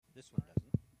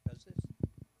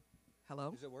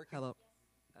Hello? Is it working? Hello.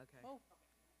 Okay. Oh.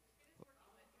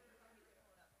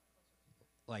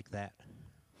 Like that.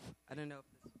 I don't know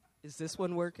if is this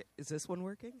one work? Is this one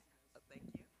working? Thank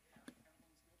you.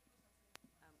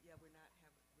 Yeah, we're not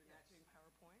doing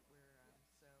PowerPoint.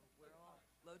 We're all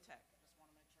low tech. Just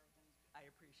want to make sure everything's I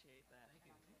appreciate that.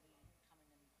 coming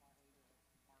in quietly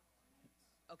to mark our minutes.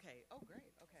 Okay. Oh,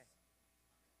 great. Okay.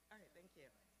 All right. Thank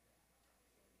you.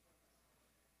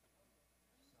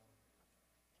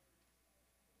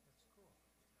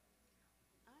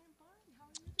 I'm fine. How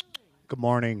are you doing? Good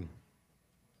morning. That's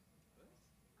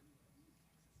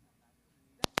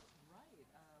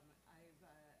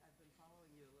right. I've been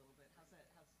following you a little bit. How's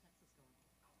Texas going?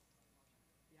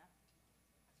 Yeah.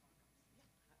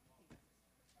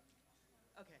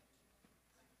 Okay.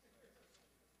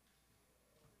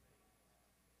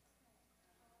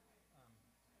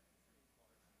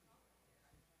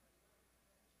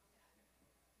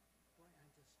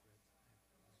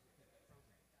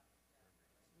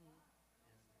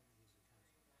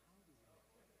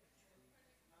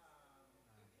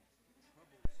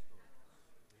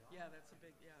 Yeah, that's a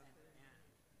big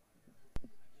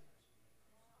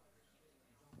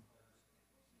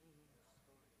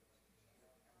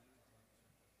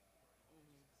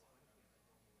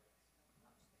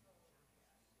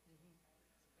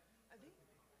I think,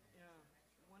 yeah,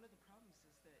 one of the problems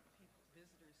is that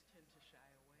visitors tend to shy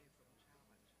away from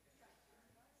challenge.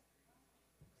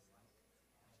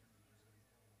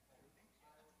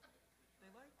 They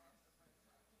like,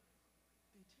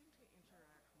 they tend to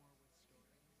interact more with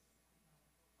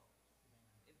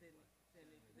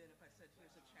stories than if I said,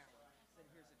 here's a challenge, then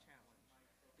here's a challenge.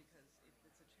 Because if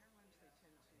it's a challenge, they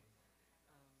tend to,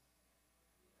 um,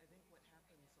 I think what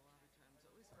happens a lot of times, at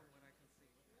least from what I can see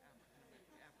with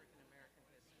African American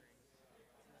history,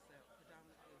 is that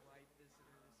predominantly white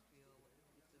visitors feel,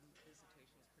 if the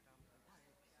visitation is predominantly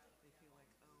white, they feel like,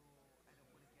 oh, I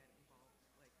don't want to get involved.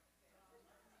 Like,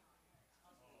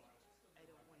 I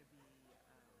don't want to be,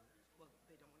 well,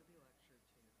 they don't want to be lectured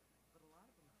to. But a lot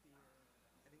of them fear,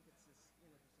 I think it's this,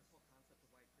 there's this whole concept of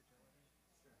white fragility.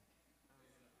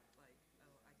 Like,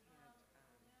 oh,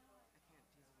 I can't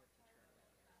deal with the truth.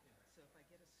 So if I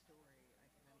get a story, I can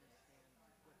understand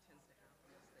what tends to happen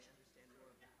is they understand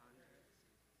more of the context.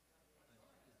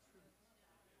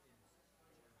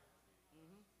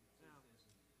 Mm-hmm. Yeah.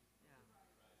 Yeah.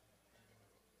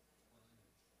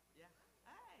 Yeah.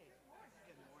 Hey.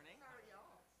 Good morning. How are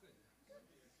y'all? Good.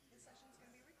 This session's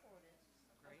going to be recorded.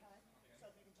 Great. Okay. So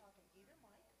if you can talk in either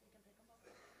mic, you can pick them both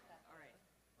back. All right.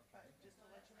 But just to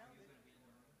let you know that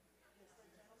this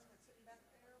gentleman that's sitting back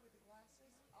there with the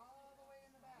glasses all the way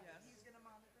in the back. Yes. He's going to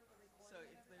monitor the recording. So and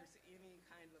if everything. there's any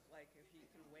kind of like, if he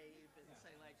can wave and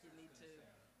say like you need to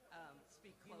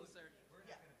speak closer.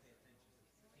 Yeah.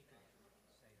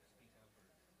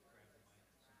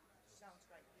 Sounds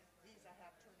great. These I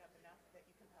have turned up enough that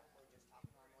you can probably just talk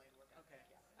normally and we're going to Okay.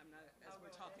 pick you. I'm not, as we're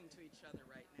talking to each other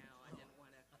right now, I didn't want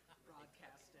to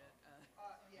broadcast it.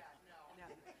 Yeah, no. No,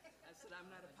 I said I'm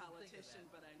not a politician,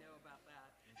 but I know about that.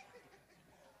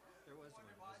 There was one.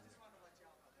 Well, I just wanted to let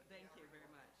y'all know that. Thank you very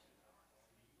much.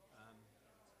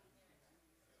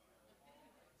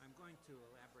 I'm going to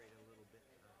elaborate a little bit.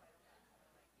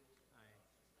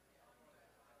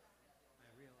 I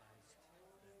realized that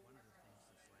one of the things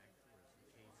that's lacked was the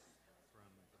case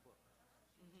from the book.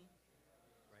 Mm-hmm.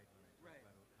 Right when I talked Right.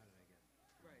 about how did I get from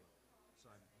the Right. book. So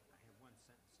I have one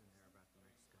sentence in there about the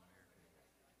Mexican American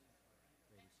ladies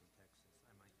in Texas.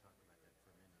 I might talk about that for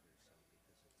a minute or so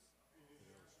because it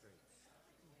illustrates.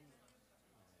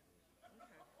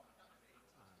 Okay.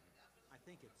 I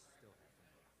think it's still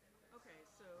happening. Okay,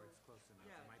 so Or it's close enough.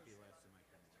 yeah, It might be less, it might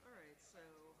be more. all right, so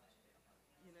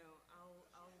I'll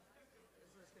as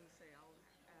I was going to say, I'll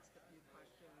ask a few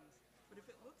questions. But if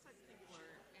it looks like people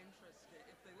are interested,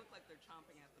 if they look like they're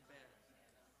chomping at the bit,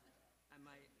 I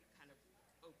might kind of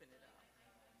open it up.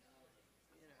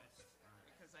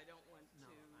 Because I don't want to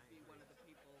be one of the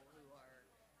people who are,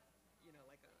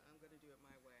 like I'm going to do it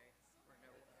my way or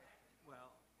no way.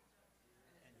 Well,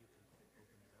 and you can open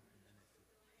it up, and then if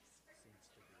it seems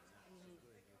to be not so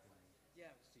good, you can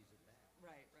Yeah. seize it back.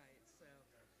 Right.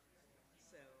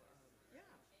 Yeah.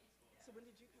 So when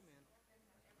did you come in?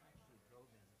 I actually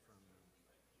drove in from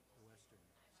the western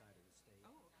side of the state.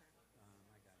 Oh, okay.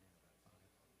 I got in about 5.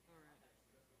 All right.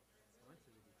 I went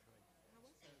to the Detroit. How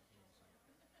was it? And it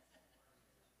was like,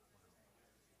 wow,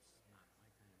 it's not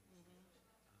my kind of music.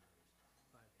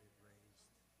 But it raised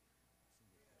some questions.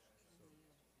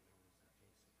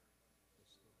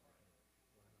 So there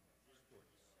was a case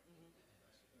of the state picking a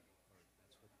lot of sports. Mm-hmm. Or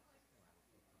that's what a lot of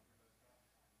people are.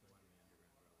 The Waterway Underground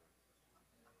Railroad.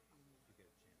 If you get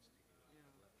a chance to get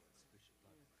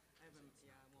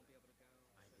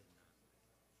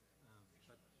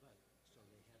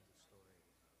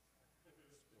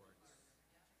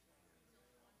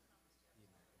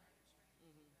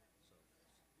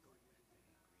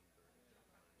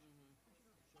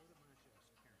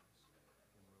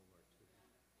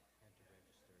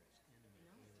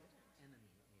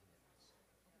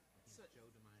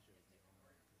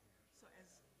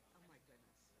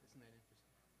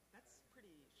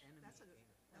that's a,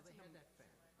 Now that's they an, had am- that fair.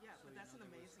 yeah, So, but that's an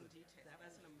there was amazing the- detail. that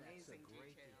That's was- an amazing That's a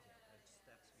great detail. detail.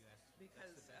 That's you asked.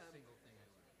 Because, that's the best single thing I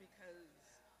learned. because,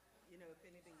 if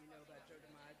anything you know about Joe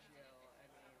DiMaggio, I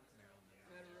mean, Marilyn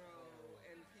Monroe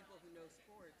and people who know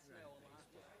sports Right, know a lot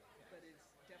baseball, more. yeah. But it's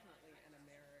definitely an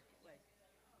American, like,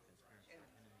 His parents and were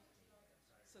enemy.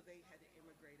 so they had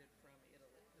immigrated from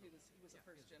Italy. He was a Yeah,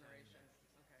 first he was Italian generation.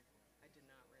 American. Okay, I did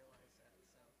not realize that.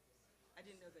 So I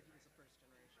didn't know that he was a first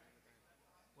generation immigrant.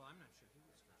 Well, I'm not sure he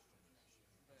was first generation.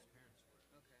 But His parents were.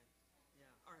 okay, yeah.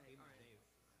 All right, He, all right. Dave,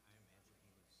 I imagine he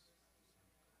was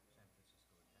San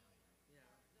Francisco Italian. Yeah.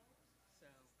 So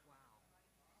wow.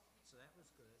 So that was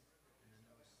good. And then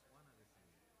there was one other thing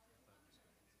I thought was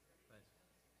good. But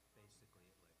basically,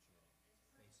 it let you,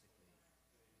 basically,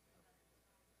 it said,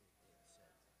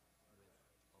 with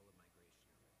all the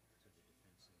migration to the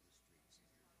defense industries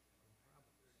and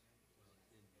problems. Well, it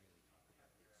didn't really talk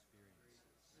about the experiences.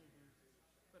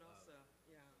 But also,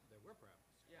 yeah, There were problems.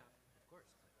 yeah. Of course.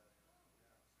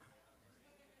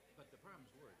 But the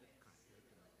problems were the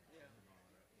conflict and retention Yeah. and all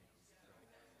that, strife.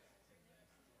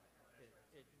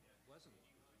 It wasn't,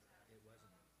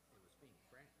 it was being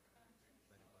frank,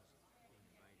 but it wasn't being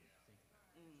invited to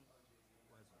think about it. It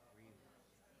wasn't really,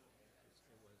 it was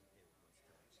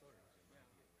telling stories in my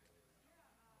view, letting the readers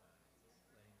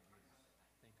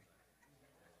think about it.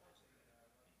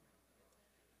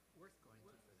 Worth going to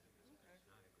for that reason.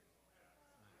 Okay.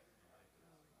 Not a great, not in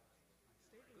my view.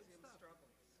 State Good museums stuff. struggle.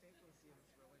 State museums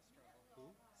really struggle.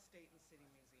 Who? State and city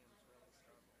museums really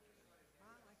struggle.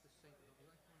 I like the St. Louis. You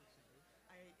like the one in St. Louis?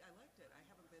 I liked it. I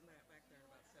haven't been back there in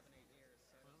about 7-8 years.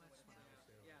 So Well, so that's what when I it's- was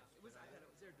there. Yeah, it was. I thought it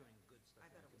was. They're doing good stuff I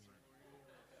in thought the it was community. really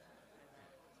good. I thought it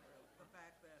was real. The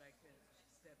fact that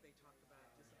that they talked about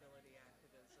disability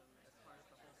activism as part of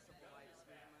the whole civil rights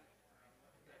movement,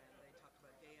 and they talked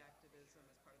about gay activism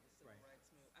as part of the civil Right. rights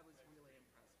movement. I was really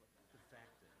impressed with that. The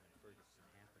fact that when Ferguson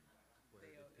happened, where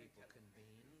They, the they people kept-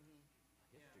 convened,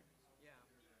 history. Yeah.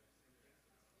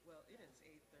 Well, it is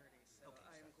 8:30, so Okay,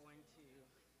 I am sorry. going to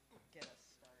get us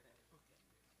started.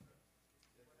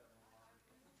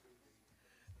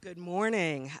 Good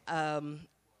morning.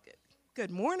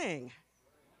 Good morning.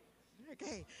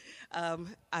 Okay.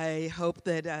 I hope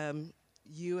that I'm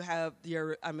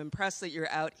impressed that you're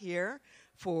out here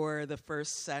for the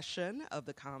first session of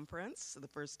the conference. The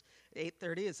first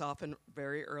 8:30 is often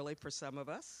very early for some of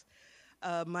us.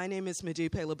 My name is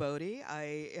Modupe Labodi.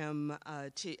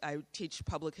 I teach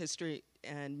public history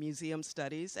and museum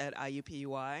studies at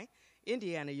IUPUI,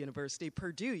 Indiana University,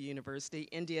 Purdue University,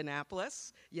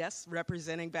 Indianapolis. Yes,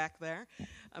 representing back there.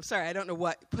 I'm sorry, I don't know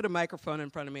what. Put a microphone in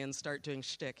front of me and start doing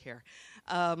shtick here.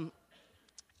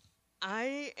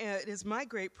 It is my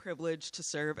great privilege to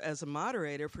serve as a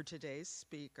moderator for today's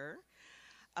speaker.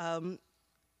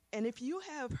 And if you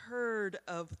have heard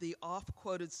of the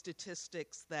oft-quoted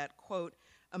statistics that, quote,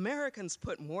 Americans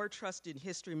put more trust in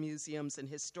history museums and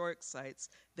historic sites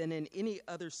than in any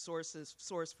other source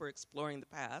for exploring the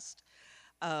past,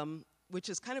 which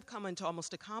has kind of come into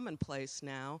almost a commonplace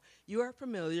now, you are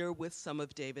familiar with some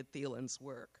of David Thielen's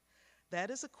work. That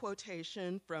is a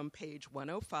quotation from page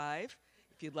 105,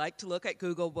 if you'd like to look at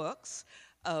Google Books,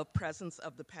 of Presence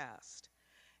of the Past.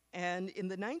 And in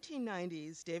the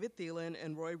 1990s, David Thielen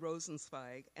and Roy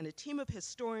Rosenzweig and a team of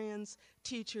historians,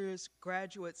 teachers,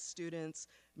 graduates, students,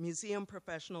 museum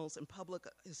professionals, and public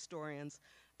historians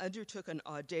undertook an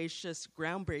audacious,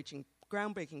 groundbreaking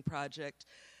project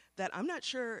that I'm not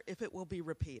sure if it will be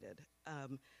repeated.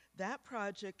 That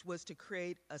project was to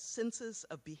create a census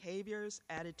of behaviors,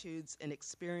 attitudes, and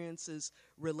experiences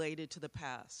related to the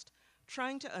past,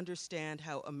 trying to understand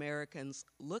how Americans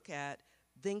look at,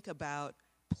 think about,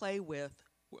 play with,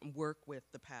 work with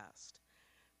the past.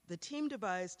 The team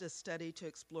devised a study to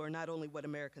explore not only what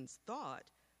Americans thought,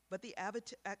 but the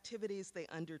activities they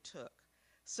undertook,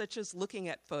 such as looking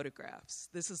at photographs.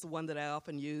 This is the one that I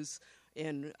often use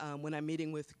when I'm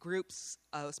meeting with groups,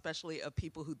 especially of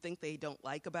people who think they don't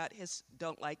like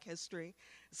history.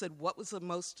 I said, what was the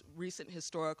most recent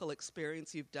historical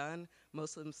experience you've done?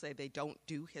 Most of them say they don't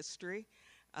do history.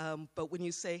 But when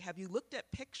you say, have you looked at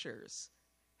pictures?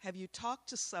 Have you talked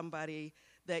to somebody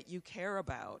that you care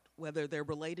about, whether they're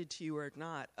related to you or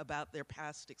not, about their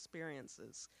past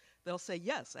experiences? They'll say,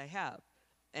 yes, I have.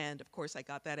 And, of course, I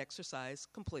got that exercise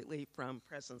completely from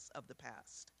Presence of the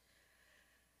Past.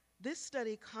 This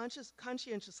study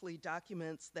conscientiously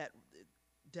documents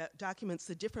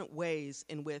the different ways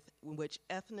in which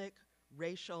ethnic,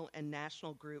 racial, and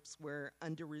national groups were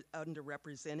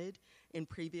underrepresented in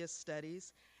previous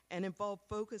studies and involved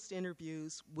focused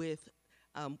interviews with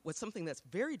what's something that's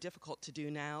very difficult to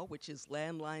do now, which is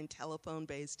landline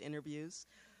telephone-based interviews.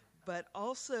 but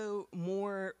also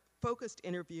more focused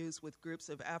interviews with groups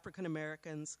of African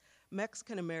Americans,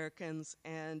 Mexican Americans,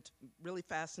 and really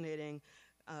fascinating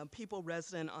people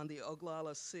resident on the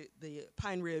Oglala Sioux, the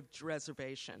Pine Ridge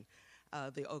Reservation,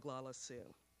 the Oglala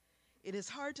Sioux. It is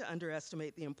hard to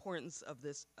underestimate the importance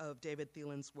of David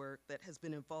Thielen's work that has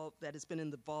been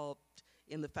involved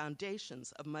in the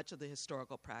foundations of much of the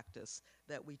historical practice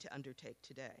that we undertake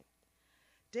today.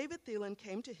 David Thielen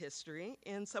came to history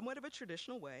in somewhat of a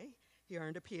traditional way. He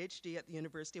earned a PhD at the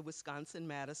University of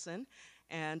Wisconsin-Madison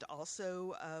and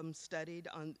also studied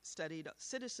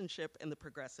citizenship in the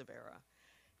Progressive Era.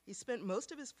 He spent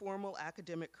most of his formal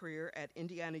academic career at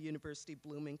Indiana University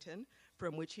Bloomington,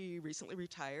 from which he recently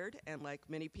retired, and like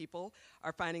many people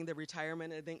are finding their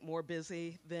retirement, I think, more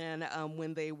busy than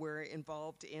when they were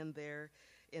involved in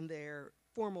their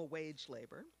formal wage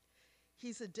labor.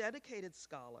 He's a dedicated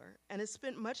scholar and has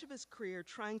spent much of his career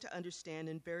trying to understand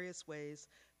in various ways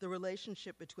the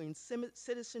relationship between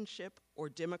citizenship or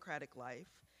democratic life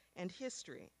and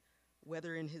history,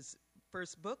 whether in his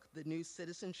first book, The New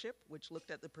Citizenship, which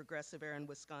looked at the Progressive Era in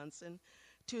Wisconsin,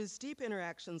 to his deep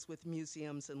interactions with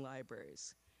museums and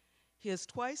libraries. He has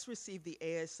twice received the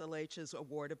ASLH's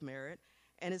Award of Merit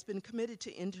and has been committed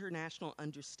to international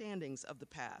understandings of the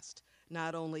past,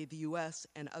 not only the US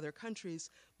and other countries,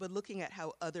 but looking at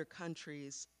how other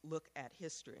countries look at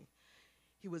history.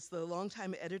 He was the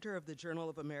longtime editor of the Journal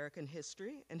of American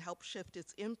History and helped shift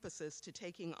its emphasis to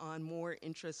taking on more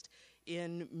interest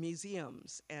in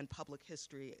museums and public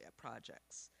history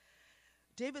projects.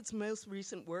 David's most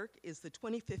recent work is the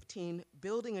 2015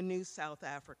 Building a New South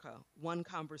Africa, One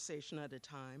Conversation at a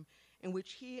Time, in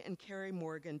which he and Carrie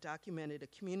Morgan documented a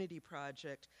community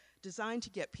project designed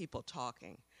to get people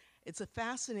talking. It's a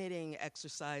fascinating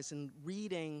exercise in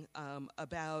reading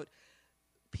about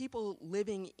people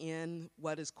living in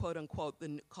what is quote unquote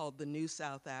called the New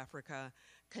South Africa,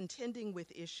 contending with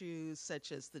issues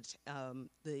such as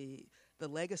the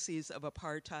legacies of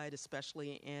apartheid,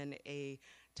 especially in a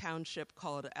township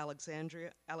called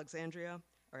Alexandria,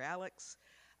 or Alex,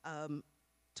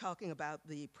 talking about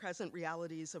the present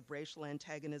realities of racial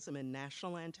antagonism and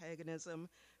national antagonism,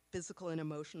 physical and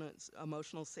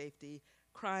emotional safety,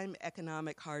 crime,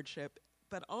 economic hardship,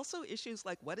 but also issues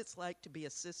like what it's like to be a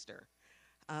sister,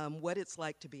 what it's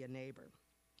like to be a neighbor.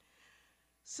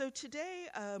 So today,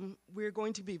 we're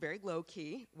going to be very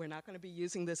low-key. We're not going to be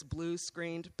using this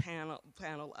blue-screened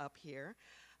panel up here.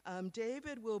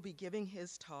 David will be giving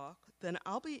his talk, then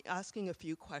I'll be asking a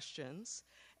few questions,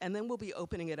 and then we'll be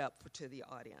opening it up to the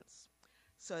audience.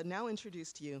 So I now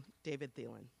introduce to you David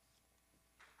Thielen.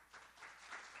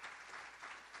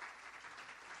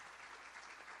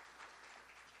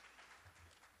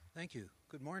 Thank you.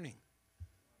 Good morning.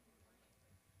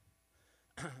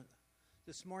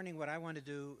 This morning, what I want to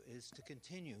do is to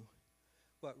continue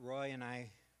what Roy and I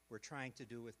were trying to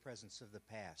do with Presence of the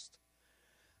Past.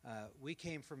 We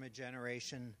came from a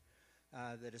generation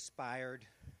that aspired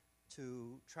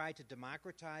to try to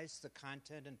democratize the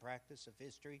content and practice of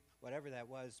history, whatever that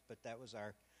was, but that was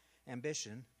our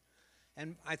ambition.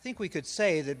 And I think we could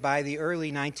say that by the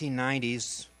early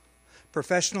 1990s,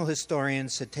 professional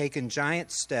historians had taken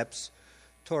giant steps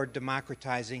toward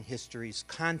democratizing history's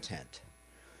content.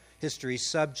 History's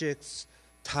subjects,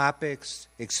 topics,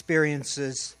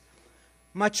 experiences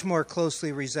much more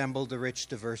closely resembled the rich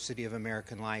diversity of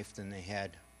American life than they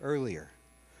had earlier.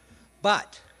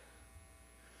 But,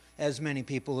 as many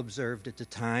people observed at the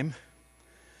time,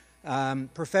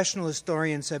 professional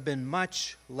historians have been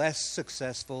much less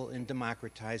successful in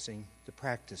democratizing the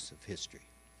practice of history.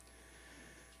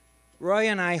 Roy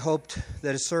and I hoped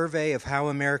that a survey of how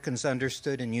Americans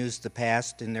understood and used the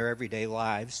past in their everyday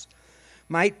lives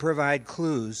might provide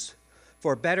clues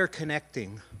for better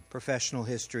connecting professional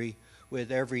history with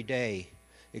everyday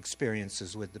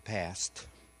experiences with the past.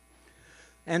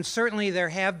 And certainly there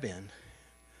have been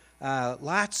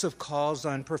lots of calls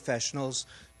on professionals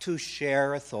to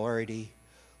share authority,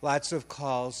 lots of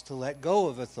calls to let go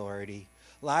of authority,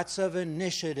 lots of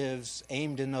initiatives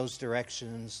aimed in those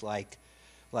directions like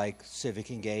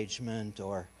civic engagement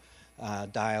or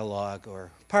dialogue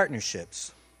or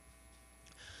partnerships.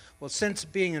 Well, since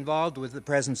being involved with the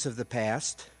Presence of the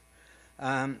Past,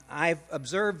 I've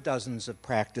observed dozens of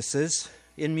practices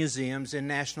in museums, in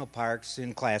national parks,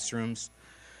 in classrooms,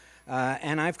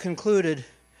 and I've concluded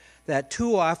that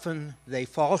too often they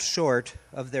fall short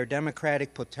of their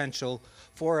democratic potential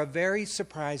for a very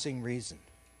surprising reason.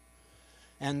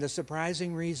 And the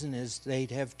surprising reason is they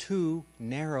have too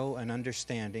narrow an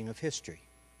understanding of history.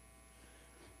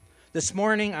 This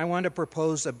morning, I want to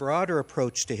propose a broader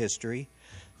approach to history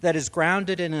that is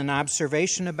grounded in an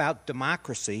observation about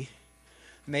democracy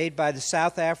made by the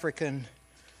South African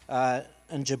Njabulo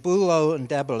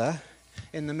Ndebele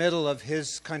in the middle of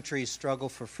his country's struggle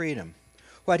for freedom.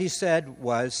 What he said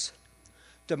was,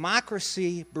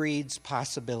 democracy breeds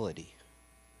possibility.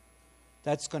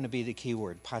 That's going to be the key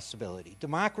word, possibility.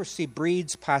 Democracy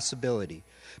breeds possibility.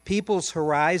 People's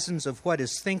horizons of what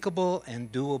is thinkable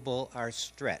and doable are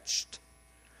stretched.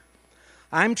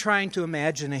 I'm trying to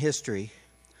imagine a history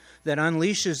that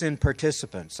unleashes in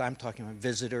participants, I'm talking about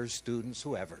visitors, students,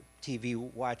 whoever, TV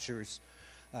watchers,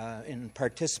 in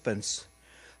participants,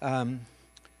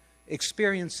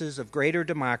 experiences of greater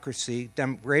democracy,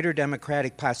 greater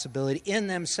democratic possibility in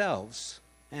themselves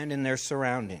and in their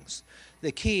surroundings.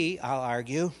 The key, I'll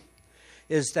argue,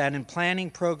 is that in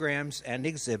planning programs and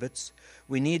exhibits,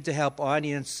 we need to help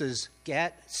audiences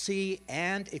see,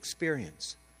 and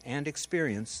experience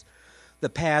the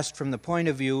past from the point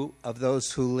of view of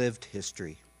those who lived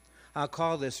history. I'll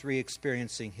call this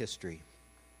re-experiencing history.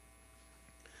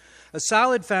 A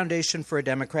solid foundation for a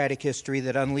democratic history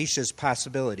that unleashes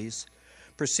possibilities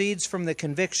proceeds from the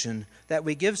conviction that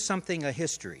we give something a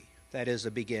history, that is,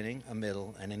 a beginning, a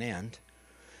middle, and an end,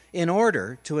 in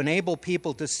order to enable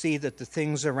people to see that the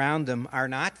things around them are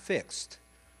not fixed,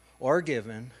 or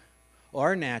given,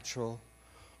 or natural,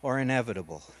 or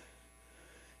inevitable.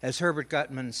 As Herbert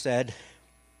Gutman said,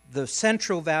 the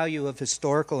central value of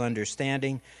historical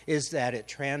understanding is that it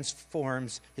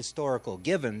transforms historical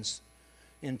givens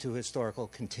into historical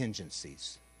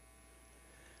contingencies.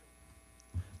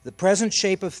 The present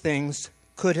shape of things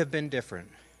could have been different.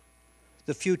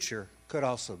 The future could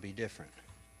also be different.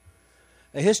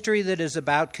 A history that is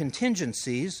about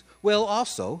contingencies will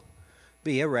also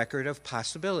be a record of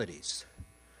possibilities.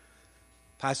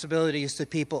 Possibilities that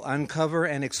people uncover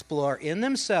and explore in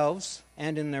themselves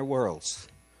and in their worlds.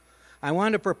 I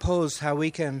want to propose how we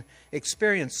can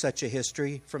experience such a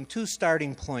history from two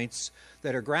starting points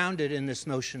that are grounded in this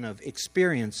notion of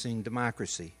experiencing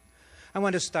democracy. I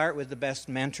want to start with the best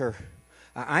mentor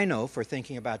I know for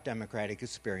thinking about democratic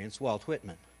experience, Walt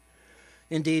Whitman.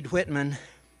 Indeed, Whitman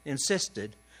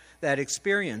insisted that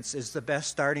experience is the best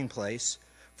starting place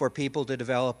for people to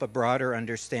develop a broader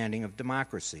understanding of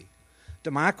democracy.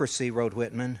 Democracy, wrote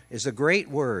Whitman, is a great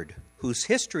word whose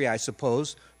history, I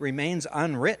suppose, remains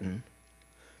unwritten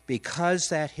because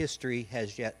that history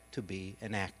has yet to be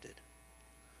enacted.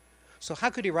 So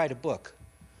how could he write a book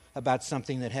about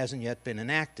something that hasn't yet been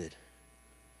enacted?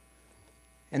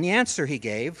 And the answer he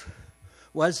gave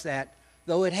was that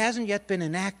though it hasn't yet been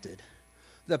enacted,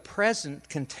 the present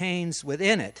contains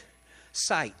within it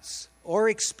sites or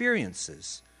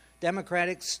experiences,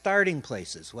 democratic starting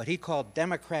places, what he called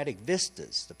democratic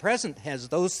vistas. The present has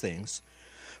those things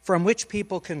from which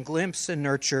people can glimpse and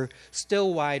nurture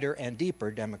still wider and deeper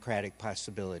democratic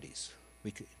possibilities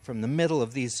from the middle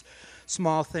of these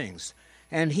small things.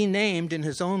 And he named in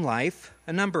his own life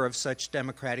a number of such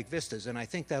democratic vistas, and I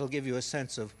think that'll give you a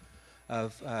sense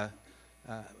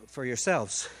for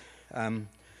yourselves.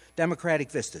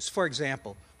 Democratic vistas. For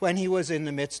example, when he was in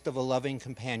the midst of a loving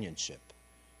companionship,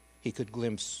 he could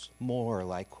glimpse more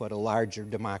like what a larger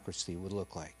democracy would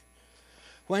look like.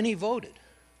 When he voted,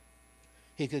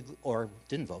 he could, or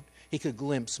didn't vote, he could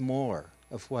glimpse more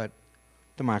of what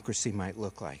democracy might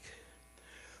look like.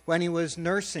 When he was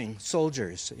nursing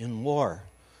soldiers in war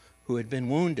who had been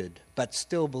wounded but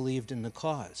still believed in the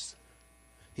cause,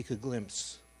 he could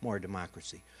glimpse more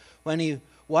democracy. When he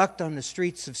walked on the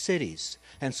streets of cities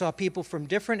and saw people from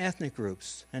different ethnic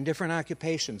groups and different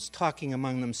occupations talking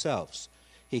among themselves,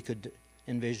 he could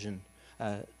envision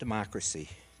democracy,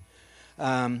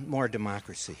 more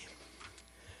democracy.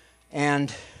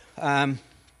 And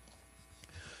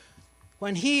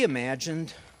when he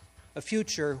imagined a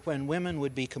future when women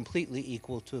would be completely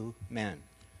equal to men,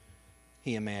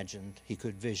 he imagined he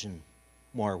could vision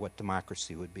more what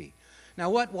democracy would be. Now,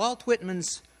 what Walt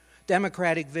Whitman's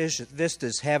democratic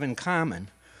vistas have in common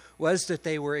was that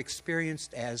they were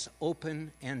experienced as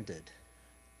open-ended.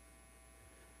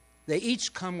 They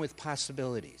each come with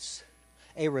possibilities.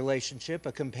 A relationship,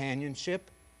 a companionship,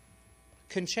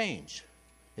 can change.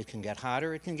 It can get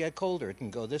hotter, it can get colder, it can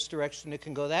go this direction, it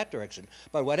can go that direction.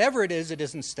 But whatever it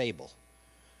isn't stable.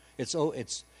 It's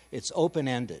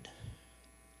open-ended.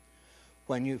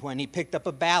 When he picked up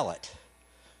a ballot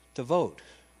to vote,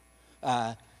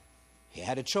 he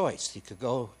had a choice. He could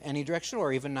go any direction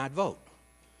or even not vote.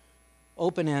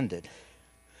 Open-ended.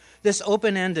 This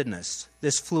open-endedness,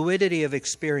 this fluidity of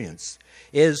experience,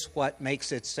 is what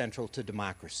makes it central to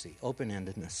democracy,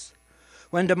 open-endedness.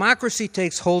 When democracy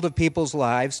takes hold of people's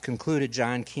lives, concluded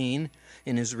John Keane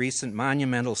in his recent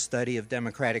monumental study of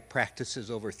democratic practices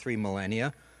over 3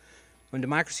 millennia, when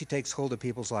democracy takes hold of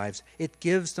people's lives, it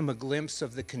gives them a glimpse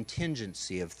of the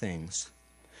contingency of things.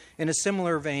 In a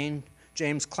similar vein,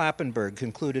 James Kloppenberg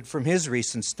concluded from his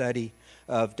recent study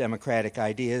of democratic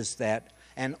ideas that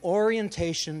an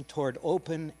orientation toward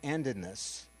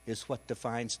open-endedness is what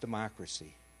defines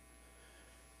democracy.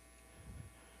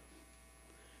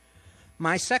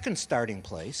 My second starting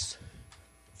place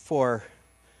for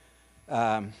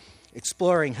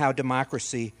exploring how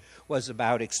democracy was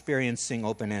about experiencing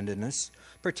open-endedness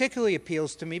particularly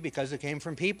appeals to me because it came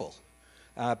from people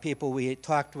we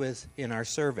talked with in our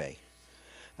survey.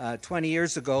 20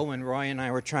 years ago, when Roy and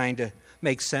I were trying to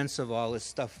make sense of all this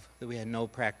stuff that we had no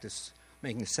practice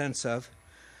making sense of,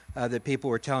 that people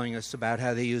were telling us about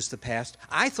how they used the past,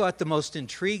 I thought the most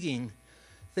intriguing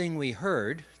thing we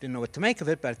heard, didn't know what to make of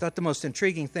it, but I thought the most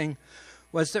intriguing thing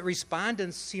was that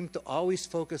respondents seemed to always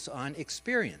focus on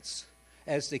experience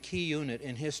as the key unit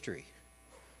in history.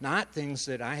 Not things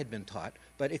that I had been taught,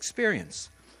 but experience.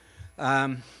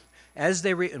 And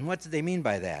what did they mean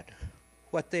by that?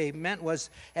 What they meant was,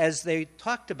 as they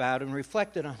talked about and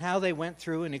reflected on how they went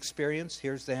through an experience,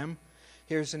 here's them,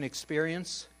 here's an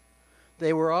experience,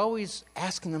 they were always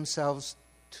asking themselves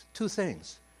two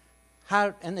things.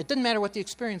 And it didn't matter what the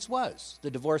experience was, the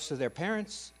divorce of their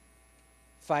parents,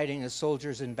 fighting as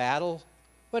soldiers in battle,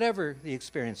 whatever the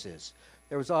experience is.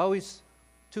 There was always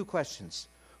two questions.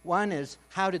 One is,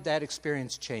 how did that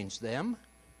experience change them?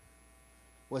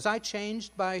 Was I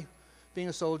changed by being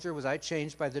a soldier? Was I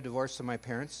changed by the divorce of my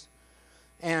parents?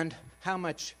 And how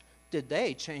much did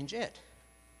they change it?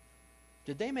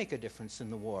 Did they make a difference in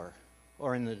the war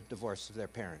or in the divorce of their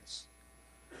parents?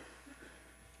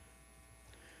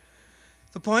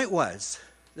 The point was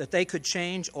that they could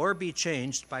change or be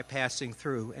changed by passing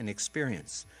through an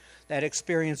experience. That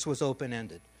experience was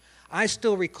open-ended. I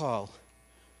still recall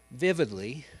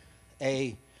vividly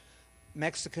a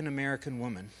Mexican-American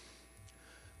woman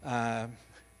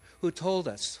who told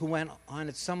us, who went on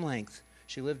at some length,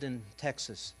 she lived in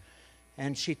Texas,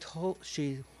 and she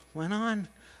went on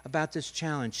about this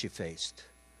challenge she faced.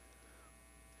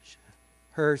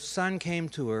 Her son came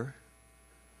to her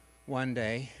one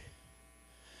day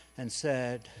and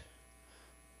said,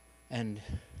 and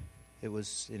it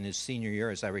was in his senior year,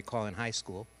 as I recall, in high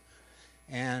school,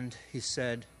 and he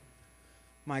said,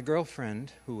 my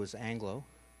girlfriend, who was Anglo,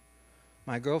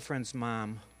 my girlfriend's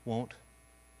mom won't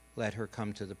let her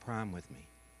come to the prom with me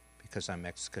because I'm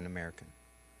Mexican-American.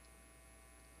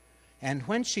 And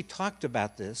when she talked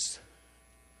about this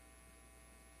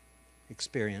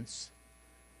experience,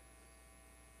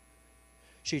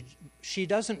 she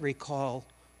doesn't recall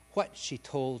what she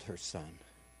told her son,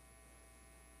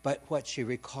 but what she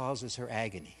recalls is her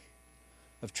agony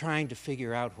of trying to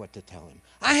figure out what to tell him.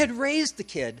 I had raised the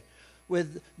kid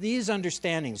with these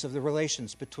understandings of the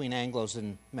relations between Anglos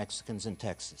and Mexicans in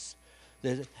Texas.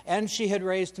 And she had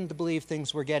raised him to believe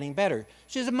things were getting better.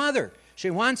 She's a mother. She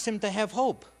wants him to have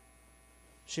hope.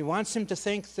 She wants him to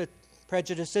think that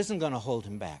prejudice isn't going to hold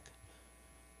him back.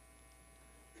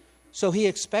 So he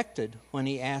expected, when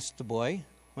he asked the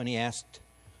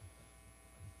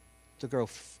girl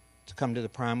to come to the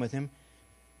prom with him,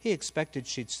 he expected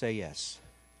she'd say yes.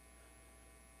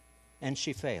 And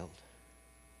she failed.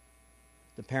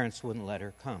 The parents wouldn't let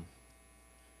her come.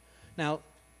 Now,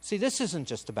 see, this isn't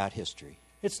just about history.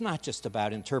 It's not just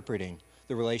about interpreting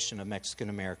the relation of Mexican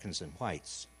Americans and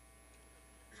whites.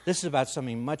 This is about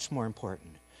something much more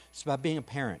important. It's about being a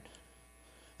parent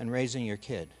and raising your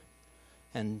kid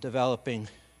and developing,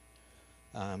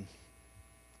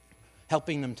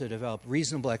 helping them to develop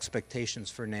reasonable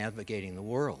expectations for navigating the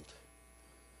world.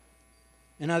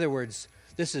 In other words,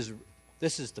 this is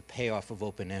the payoff of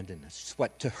open-endedness. It's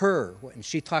what to her, and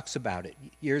she talks about it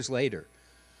years later,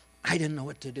 I didn't know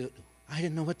what to do. I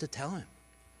didn't know what to tell him.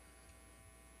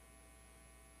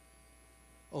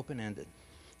 Open-ended.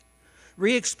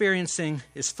 Re-experiencing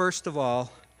is, first of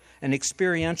all, an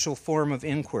experiential form of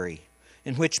inquiry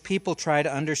in which people try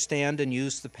to understand and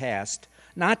use the past,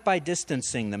 not by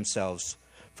distancing themselves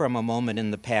from a moment in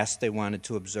the past they wanted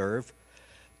to observe,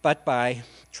 but by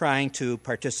trying to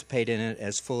participate in it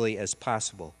as fully as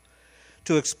possible.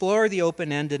 To explore the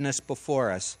open-endedness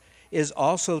before us is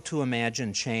also to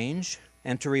imagine change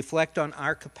and to reflect on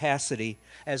our capacity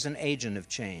as an agent of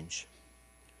change.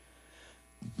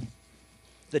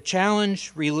 The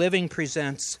challenge Reliving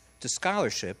presents to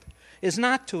scholarship is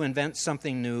not to invent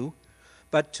something new,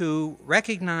 but to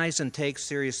recognize and take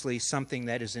seriously something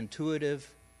that is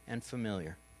intuitive and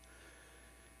familiar.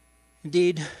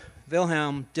 Indeed,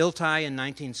 Wilhelm Dilthey in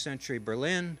 19th century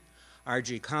Berlin,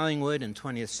 R.G. Collingwood in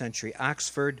 20th century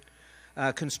Oxford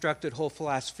constructed whole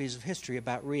philosophies of history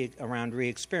around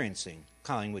re-experiencing.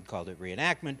 Collingwood called it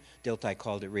reenactment. Dilthey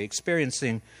called it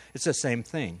re-experiencing. It's the same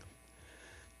thing.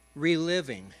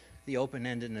 Reliving the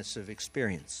open-endedness of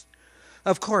experience.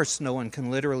 Of course, no one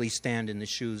can literally stand in the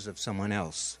shoes of someone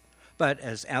else. But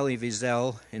as Elie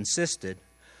Wiesel insisted,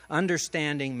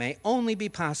 understanding may only be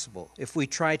possible if we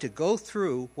try to go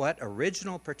through what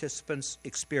original participants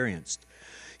experienced.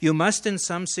 You must, in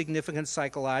some significant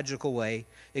psychological way,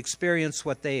 experience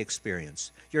what they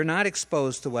experience. You're not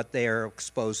exposed to what they are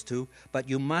exposed to, but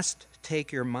you must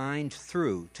take your mind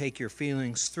through, take your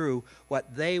feelings through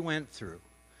what they went through,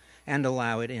 and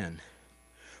allow it in.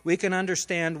 We can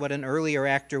understand what an earlier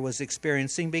actor was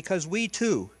experiencing because we,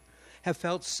 too, have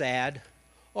felt sad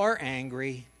or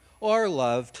angry or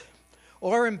loved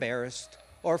or embarrassed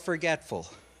or forgetful.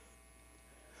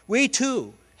 We,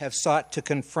 too, have sought to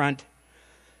confront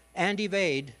and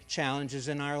evade challenges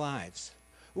in our lives.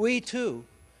 We, too,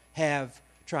 have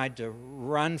tried to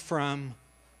run from,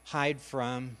 hide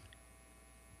from,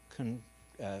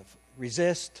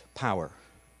 resist power.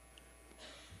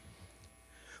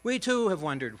 We, too, have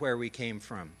wondered where we came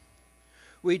from.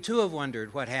 We, too, have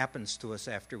wondered what happens to us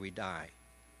after we die.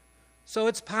 So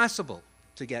it's possible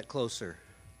to get closer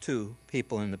to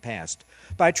people in the past.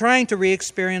 By trying to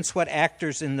re-experience what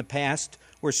actors in the past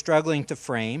were struggling to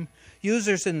frame,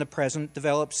 users in the present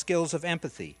develop skills of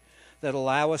empathy that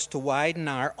allow us to widen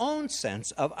our own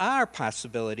sense of our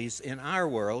possibilities in our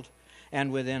world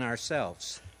and within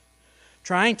ourselves.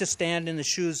 Trying to stand in the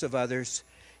shoes of others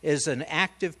is an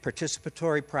active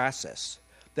participatory process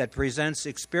that presents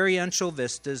experiential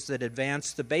vistas that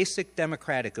advance the basic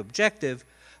democratic objective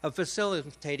of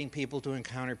facilitating people to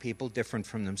encounter people different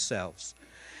from themselves.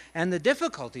 And the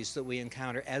difficulties that we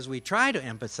encounter as we try to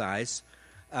empathize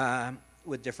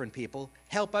with different people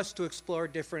help us to explore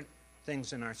different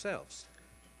things in ourselves.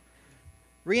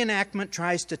 Reenactment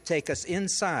tries to take us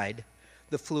inside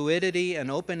the fluidity and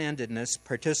open-endedness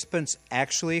participants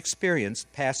actually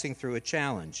experienced passing through a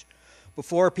challenge.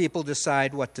 Before people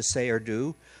decide what to say or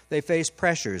do, they face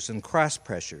pressures and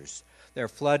cross-pressures. They're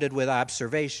flooded with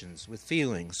observations, with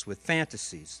feelings, with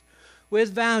fantasies,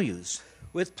 with values,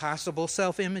 with possible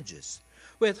self-images,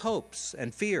 with hopes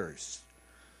and fears,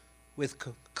 with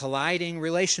colliding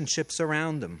relationships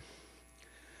around them.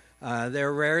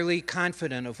 They're rarely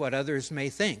confident of what others may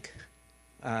think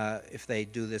if they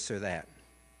do this or that.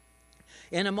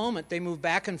 In a moment, they move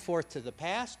back and forth to the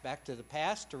past, back to the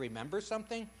past to remember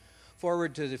something,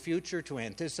 forward to the future to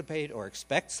anticipate or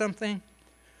expect something.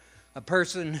 A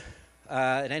person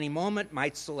at any moment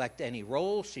might select any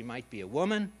role. She might be a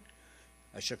woman,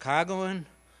 a Chicagoan,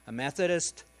 a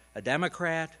Methodist, a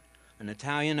Democrat, an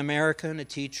Italian-American, a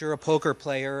teacher, a poker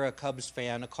player, a Cubs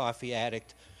fan, a coffee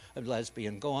addict, a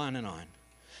lesbian, go on and on.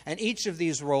 And each of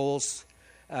these roles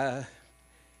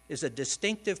is a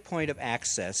distinctive point of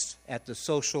access at the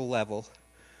social level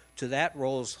to that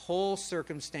role's whole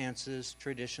circumstances,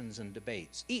 traditions, and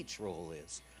debates. Each role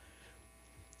is.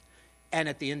 And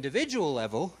at the individual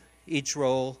level, each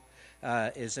role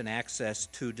is an access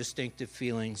to distinctive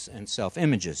feelings and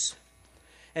self-images.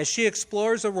 As she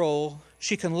explores a role,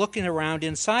 she can look around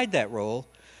inside that role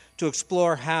to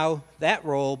explore how that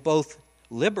role both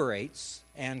liberates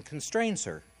and constrains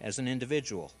her as an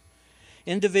individual.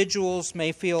 Individuals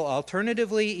may feel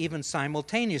alternatively, even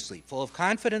simultaneously, full of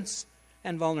confidence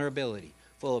and vulnerability,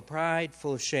 full of pride,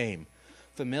 full of shame,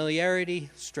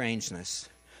 familiarity, strangeness.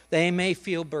 They may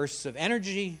feel bursts of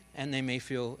energy, and they may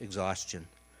feel exhaustion.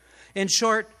 In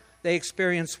short, they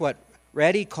experience what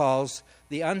Reddy calls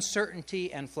the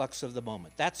uncertainty and flux of the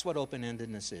moment. That's what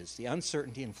open-endedness is, the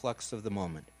uncertainty and flux of the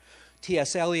moment.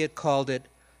 T.S. Eliot called it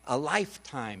a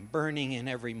lifetime burning in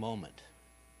every moment.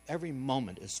 Every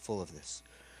moment is full of this.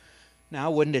 Now,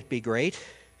 wouldn't it be great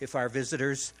if our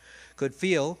visitors could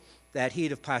feel that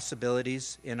heat of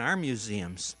possibilities in our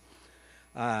museums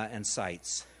and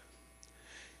sites?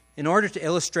 In order to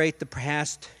illustrate the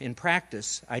past in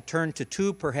practice, I turned to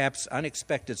two perhaps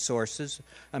unexpected sources,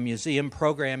 a museum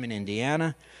program in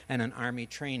Indiana and an Army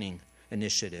training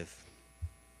initiative.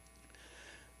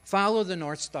 Follow the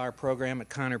North Star program at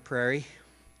Conner Prairie,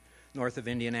 north of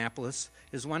Indianapolis,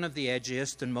 is one of the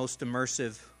edgiest and most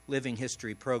immersive living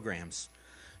history programs.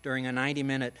 During a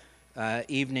 90-minute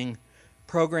evening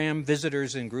program,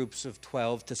 visitors in groups of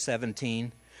 12 to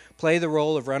 17 play the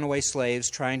role of runaway slaves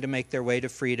trying to make their way to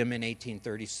freedom in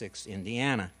 1836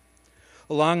 Indiana.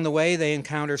 Along the way, they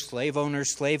encounter slave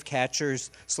owners, slave catchers,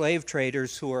 slave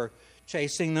traders who are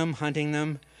chasing them, hunting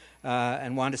them,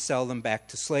 and want to sell them back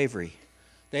to slavery.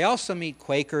 They also meet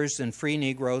Quakers and free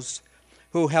Negroes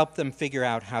who help them figure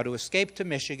out how to escape to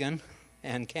Michigan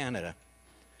and Canada.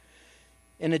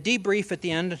 In a debrief at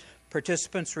the end,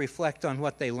 participants reflect on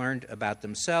what they learned about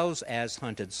themselves as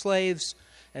hunted slaves,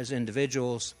 as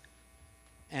individuals,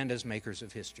 and as makers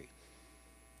of history.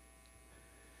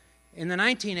 In the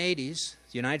 1980s,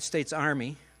 the United States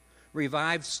Army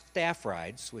revived staff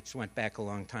rides, which went back a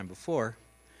long time before,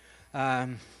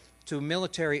 to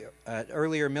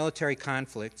earlier military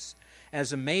conflicts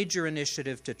as a major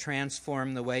initiative to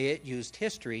transform the way it used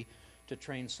history to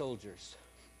train soldiers.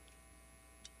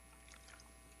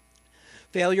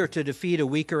 Failure to defeat a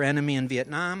weaker enemy in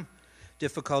Vietnam,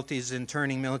 difficulties in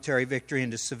turning military victory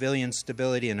into civilian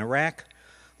stability in Iraq,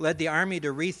 led the Army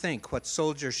to rethink what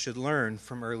soldiers should learn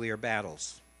from earlier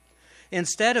battles.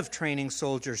 Instead of training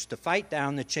soldiers to fight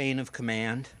down the chain of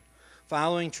command,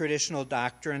 following traditional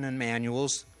doctrine and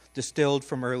manuals distilled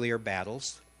from earlier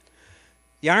battles,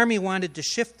 the Army wanted to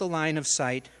shift the line of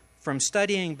sight from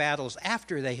studying battles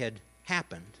after they had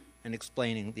happened and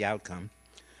explaining the outcome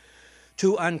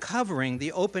to uncovering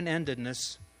the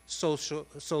open-endedness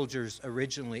soldiers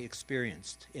originally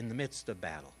experienced in the midst of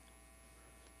battle.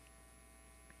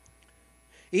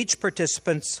 Each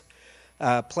participant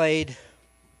played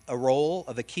a role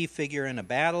of a key figure in a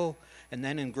battle, and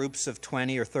then in groups of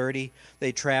 20 or 30,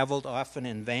 they traveled, often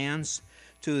in vans,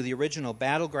 to the original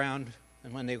battleground.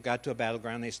 And when they got to a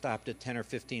battleground, they stopped at 10 or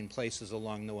 15 places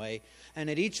along the way.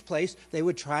 And at each place, they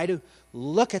would try to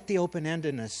look at the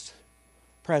open-endedness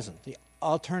present, the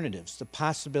alternatives, the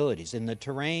possibilities in the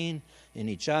terrain, in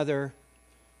each other.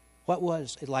 What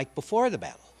was it like before the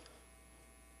battle?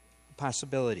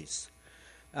 Possibilities.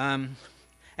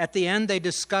 At the end, they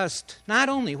discussed not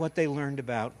only what they learned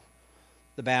about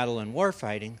the battle and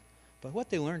warfighting, but what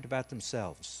they learned about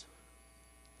themselves.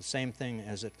 The same thing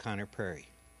as at Conner Prairie.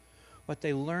 What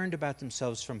they learned about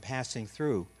themselves from passing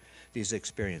through these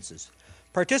experiences.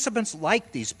 Participants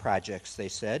liked these projects, they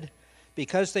said,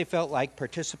 because they felt like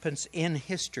participants in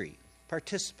history,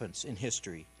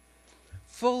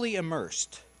 fully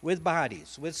immersed with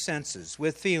bodies, with senses,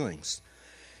 with feelings.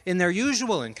 In their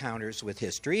usual encounters with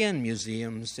history, in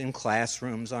museums, in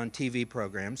classrooms, on TV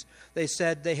programs, they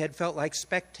said they had felt like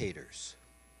spectators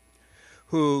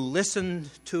who listened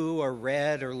to or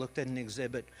read or looked at an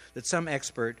exhibit that some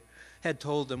expert had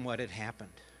told them what had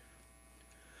happened.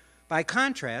 By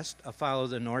contrast, a Follow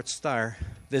the North Star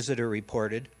visitor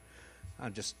reported,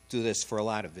 I'll just do this for a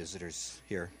lot of visitors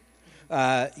here,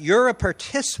 you're a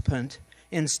participant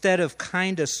instead of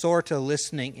kinda sorta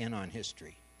listening in on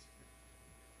history.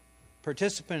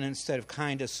 Participant instead of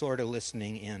kinda sorta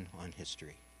listening in on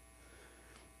history.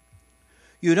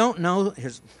 You don't know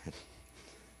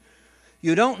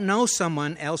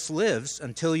someone else lives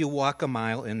until you walk a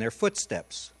mile in their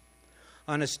footsteps.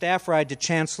 On a staff ride to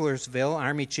Chancellorsville,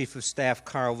 Army Chief of Staff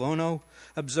Carl Vono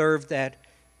observed that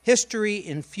history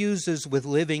infuses with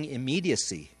living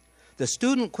immediacy. The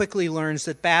student quickly learns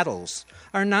that battles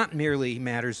are not merely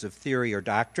matters of theory or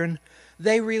doctrine.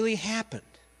 They really happened.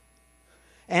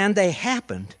 And they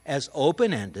happened as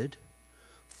open-ended,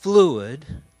 fluid,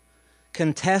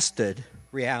 contested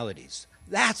realities.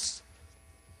 That's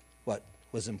what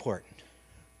was important.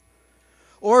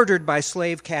 Ordered by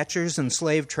slave catchers and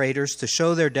slave traders to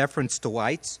show their deference to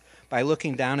whites by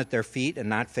looking down at their feet and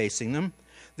not facing them,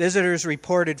 visitors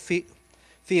reported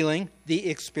feeling the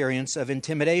experience of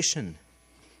intimidation,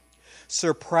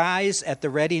 surprise at the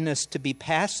readiness to be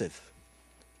passive,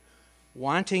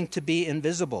 wanting to be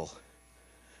invisible.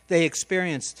 They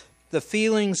experienced the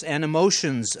feelings and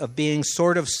emotions of being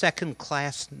sort of second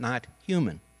class, not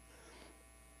human,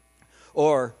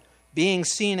 or being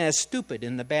seen as stupid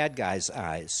in the bad guy's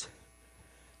eyes,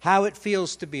 how it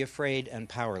feels to be afraid and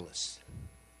powerless,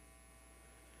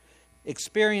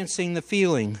 experiencing the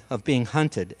feeling of being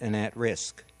hunted and at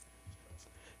risk.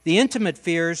 The intimate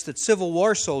fears that Civil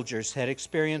War soldiers had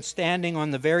experienced standing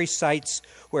on the very sites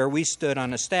where we stood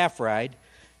on a staff ride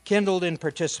kindled in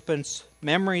participants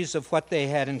memories of what they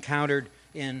had encountered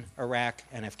in Iraq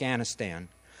and Afghanistan,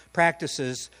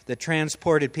 practices that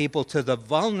transported people to the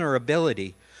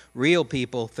vulnerability real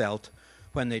people felt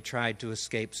when they tried to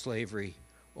escape slavery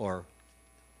or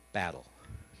battle.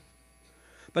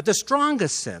 But the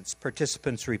strongest sense,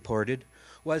 participants reported,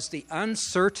 was the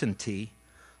uncertainty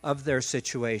of their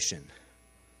situation.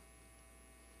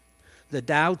 The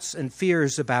doubts and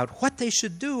fears about what they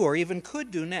should do or even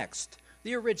could do next.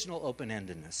 The original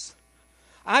open-endedness.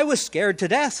 I was scared to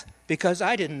death because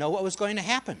I didn't know what was going to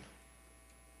happen,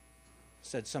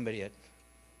 said somebody at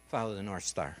Follow the North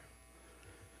Star.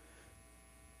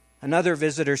 Another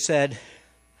visitor said,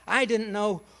 I didn't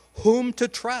know whom to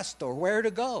trust or where to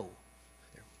go.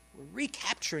 We're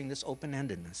recapturing this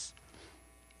open-endedness.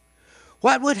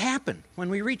 What would happen when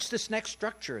we reach this next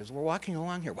structure as we're walking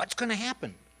along here? What's going to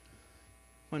happen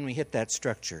when we hit that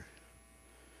structure?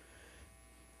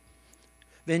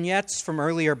 Vignettes from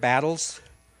earlier battles,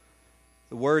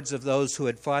 the words of those who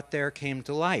had fought there came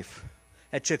to life.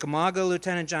 At Chickamauga,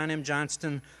 Lieutenant John M.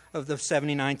 Johnston of the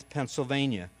 79th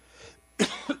Pennsylvania.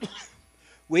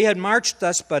 We had marched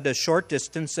thus but a short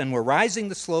distance and were rising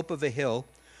the slope of a hill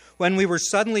when we were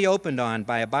suddenly opened on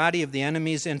by a body of the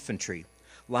enemy's infantry,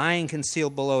 lying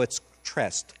concealed below its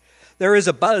crest. There is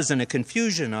a buzz and a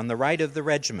confusion on the right of the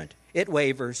regiment. It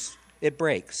wavers, it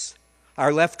breaks.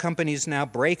 Our left companies now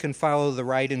break and follow the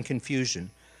right in confusion.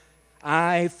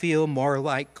 I feel more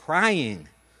like crying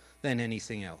than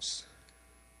anything else.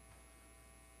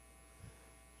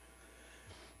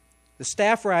 The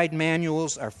staff ride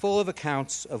manuals are full of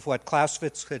accounts of what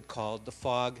Clausewitz had called the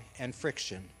fog and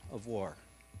friction of war.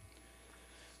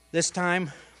 This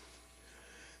time,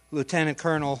 Lieutenant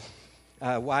Colonel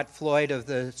Watt Floyd of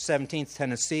the 17th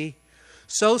Tennessee,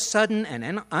 so sudden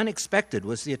and unexpected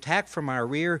was the attack from our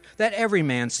rear that every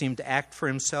man seemed to act for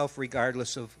himself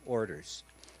regardless of orders.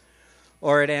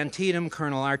 Or at Antietam,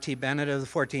 Colonel R.T. Bennett of the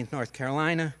 14th North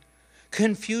Carolina,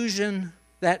 confusion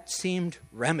that seemed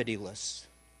remediless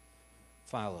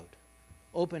followed,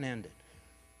 open-ended.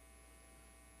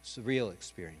 It's a real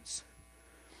experience.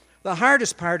 The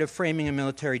hardest part of framing a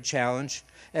military challenge,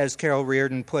 as Carol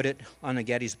Reardon put it on the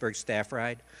Gettysburg staff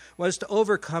ride, was to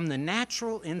overcome the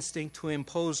natural instinct to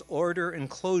impose order and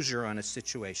closure on a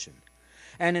situation,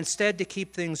 and instead to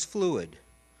keep things fluid,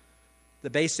 the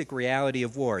basic reality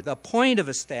of war. The point of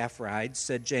a staff ride,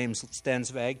 said James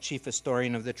Stensvag, chief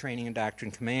historian of the Training and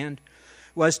Doctrine Command,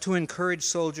 was to encourage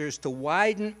soldiers to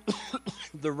widen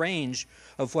the range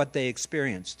of what they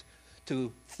experienced,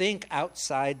 to think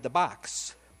outside the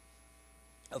box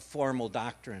of formal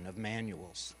doctrine, of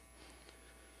manuals,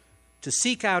 to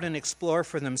seek out and explore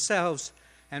for themselves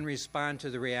and respond to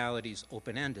the realities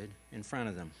open-ended in front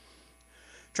of them.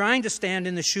 Trying to stand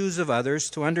in the shoes of others,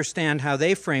 to understand how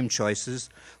they frame choices,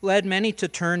 led many to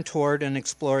turn toward and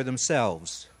explore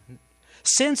themselves.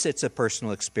 Since it's a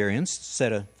personal experience,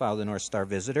 said a Follow the North Star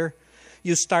visitor,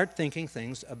 you start thinking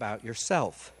things about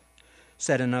yourself.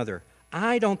 Said another,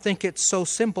 I don't think it's so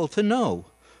simple to know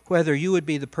whether you would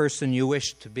be the person you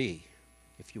wish to be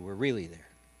if you were really there.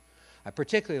 I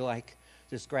particularly like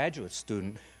this graduate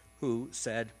student who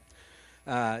said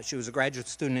she was a graduate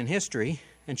student in history,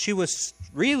 and she was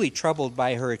really troubled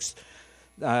by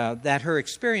that her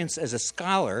experience as a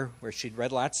scholar, where she'd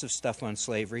read lots of stuff on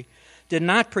slavery, did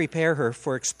not prepare her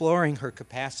for exploring her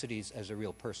capacities as a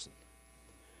real person.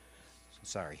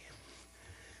 Sorry.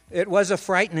 It was a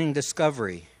frightening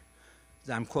discovery.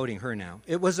 I'm quoting her now.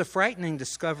 It was a frightening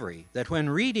discovery that when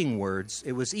reading words,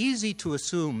 it was easy to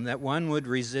assume that one would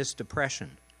resist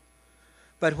oppression.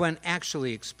 But when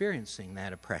actually experiencing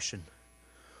that oppression,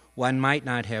 one might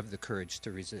not have the courage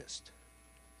to resist.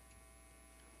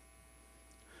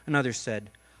 Another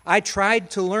said, I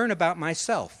tried to learn about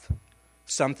myself.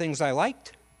 Some things I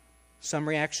liked, some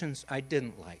reactions I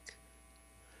didn't like.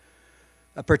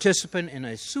 A participant in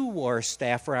a Sioux War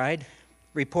staff ride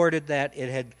reported that it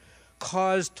had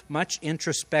caused much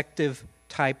introspective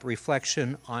type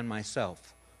reflection on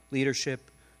myself, leadership,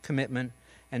 commitment,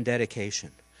 and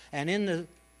dedication. And in the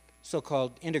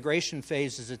so-called integration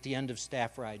phases at the end of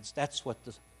staff rides, that's what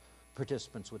the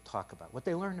participants would talk about, what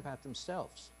they learned about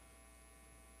themselves,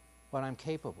 what I'm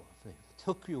capable of. They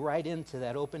took you right into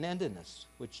that open-endedness,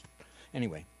 which,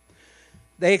 anyway.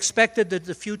 They expected that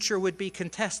the future would be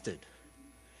contested.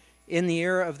 In the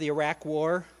era of the Iraq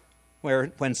War,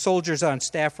 when soldiers on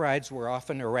staff rides were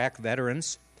often Iraq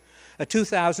veterans, a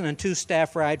 2002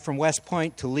 staff ride from West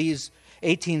Point to Lee's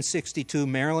 1862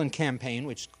 Maryland campaign,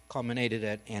 which culminated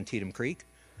at Antietam Creek,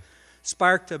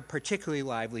 sparked a particularly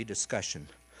lively discussion.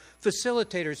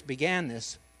 Facilitators began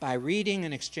this by reading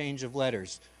an exchange of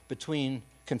letters between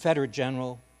Confederate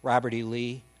General Robert E.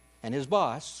 Lee and his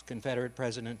boss, Confederate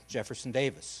President Jefferson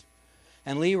Davis.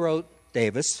 And Lee wrote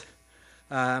Davis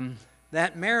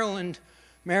that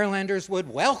Marylanders would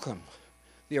welcome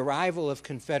the arrival of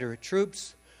Confederate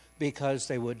troops because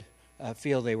they would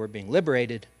feel they were being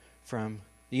liberated from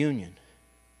the Union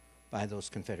by those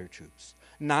Confederate troops.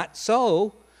 Not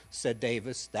so, said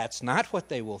Davis, that's not what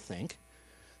they will think.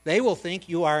 They will think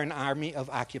you are an army of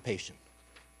occupation.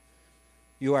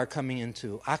 You are coming in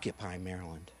to occupy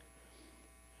Maryland.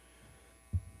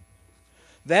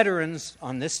 Veterans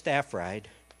on this staff ride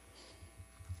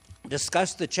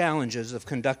discussed the challenges of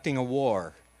conducting a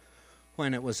war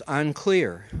when it was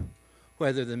unclear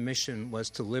whether the mission was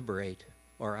to liberate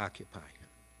or occupy.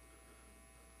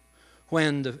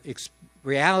 When the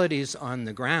realities on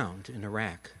the ground in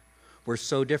Iraq were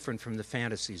so different from the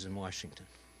fantasies in Washington.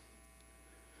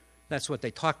 That's what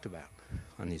they talked about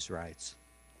on these rides.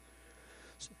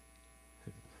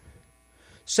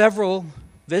 Several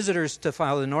visitors to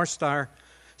Follow the North Star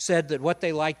said that what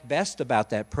they liked best about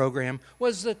that program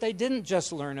was that they didn't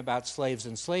just learn about slaves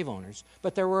and slave owners,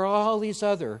 but there were all these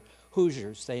other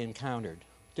Hoosiers they encountered,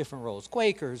 different roles,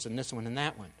 Quakers and this one and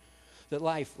that one. That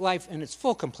life in its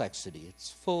full complexity,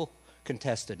 its full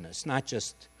contestedness, not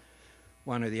just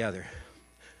one or the other.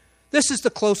 This is the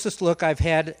closest look I've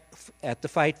had at the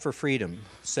fight for freedom,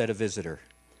 said a visitor.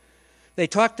 They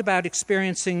talked about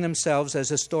experiencing themselves as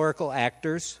historical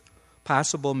actors,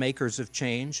 possible makers of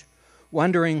change,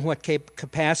 wondering what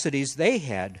capacities they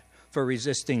had for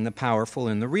resisting the powerful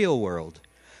in the real world.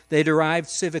 They derived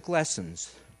civic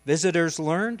lessons. Visitors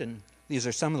learned, and these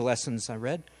are some of the lessons I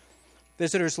read,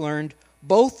 visitors learned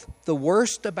both the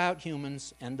worst about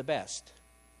humans and the best.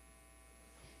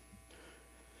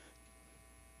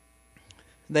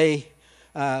 They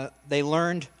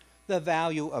learned the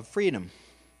value of freedom.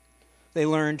 They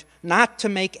learned not to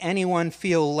make anyone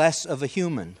feel less of a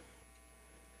human.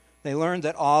 They learned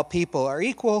that all people are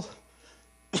equal,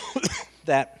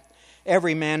 that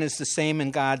every man is the same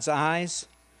in God's eyes,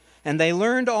 and they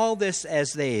learned all this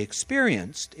as they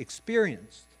experienced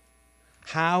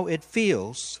how it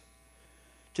feels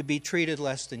to be treated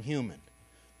less than human.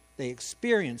 They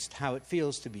experienced how it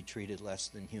feels to be treated less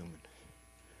than human.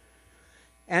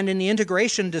 And in the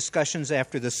integration discussions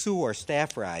after the Sioux War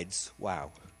staff rides,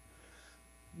 wow,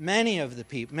 many of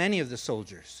the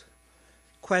soldiers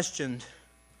questioned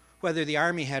whether the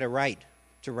Army had a right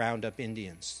to round up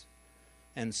Indians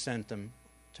and send them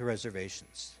to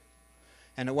reservations.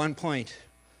 And at one point,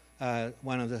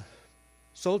 one of the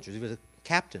soldiers, he was a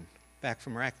captain back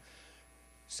from Iraq,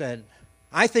 said,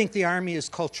 "I think the Army is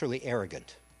culturally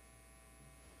arrogant."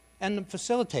 And the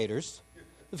facilitators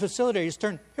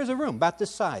turned, here's a room about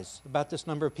this size, about this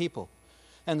number of people.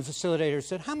 And the facilitator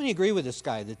said, "How many agree with this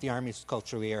guy that the Army is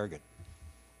culturally arrogant?"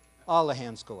 All the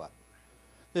hands go up.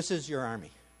 This is your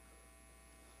Army.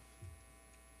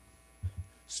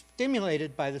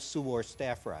 Stimulated by the Sioux War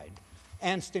staff ride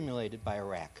and stimulated by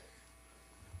Iraq.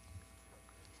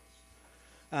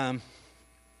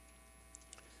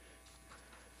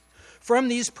 From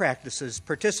these practices,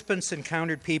 participants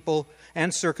encountered people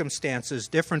and circumstances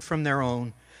different from their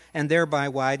own and thereby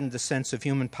widened the sense of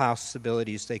human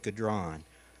possibilities they could draw on.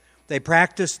 They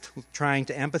practiced trying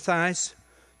to empathize,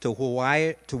 to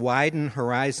widen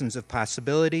horizons of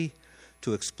possibility,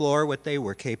 to explore what they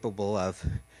were capable of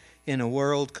in a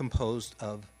world composed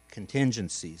of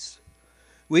contingencies.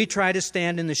 We try to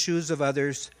stand in the shoes of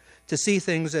others, to see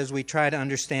things as we try to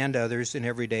understand others in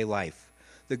everyday life.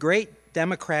 The great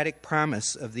democratic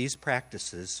promise of these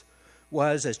practices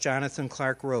was, as Jonathan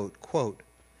Clark wrote, quote,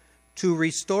 "To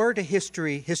restore to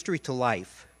history to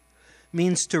life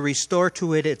means to restore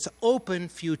to it its open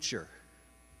future.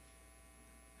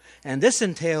 And this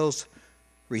entails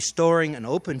restoring an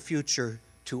open future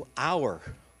to our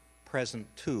present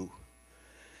too."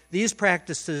 These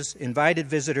practices invited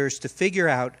visitors to figure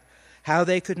out how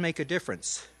they could make a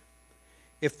difference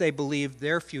if they believed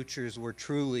their futures were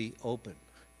truly open.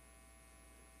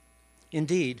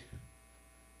 Indeed,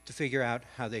 to figure out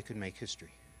how they could make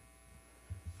history.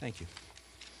 Thank you.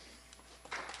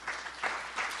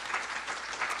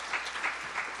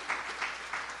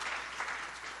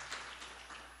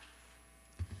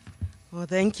 Well,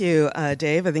 thank you,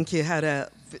 Dave. I think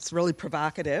it's really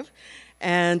provocative.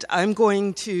 And I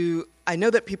know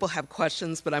that people have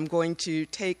questions, but I'm going to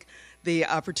take the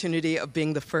opportunity of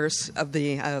being the first of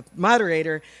the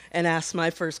moderator and ask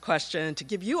my first question to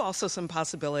give you also some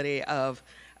possibility of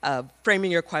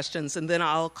framing your questions, and then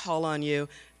I'll call on you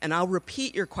and I'll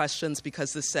repeat your questions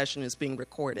because this session is being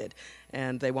recorded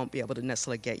and they won't be able to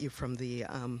necessarily get you from the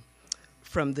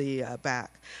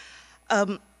back.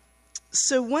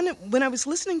 So when I was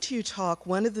listening to you talk,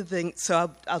 one of the things,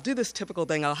 so I'll do this typical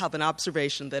thing, I'll have an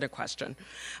observation, then a question.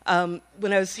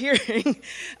 When I was hearing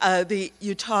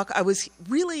you talk, I was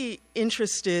really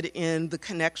interested in the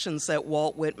connections that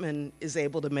Walt Whitman is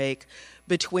able to make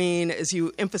between, as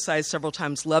you emphasized several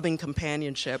times, loving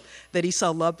companionship, that he saw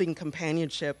loving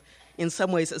companionship in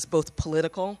some ways as both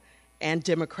political and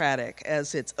democratic,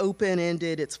 as it's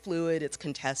open-ended, it's fluid, it's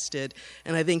contested,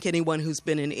 and I think anyone who's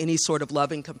been in any sort of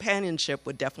loving companionship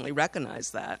would definitely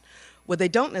recognize that. What they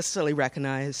don't necessarily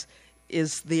recognize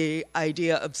is the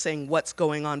idea of saying what's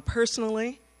going on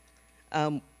personally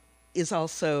is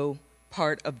also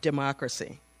part of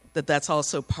democracy, that's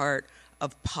also part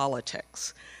of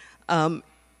politics.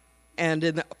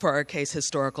 and for our case,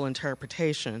 historical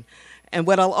interpretation. And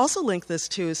what I'll also link this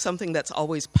to is something that's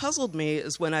always puzzled me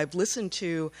is when I've listened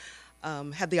to,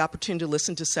 had the opportunity to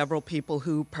listen to several people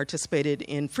who participated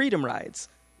in freedom rides.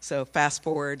 So fast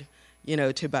forward,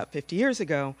 to about 50 years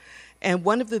ago. And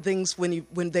one of the things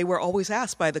when they were always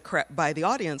asked by the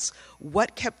audience,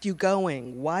 what kept you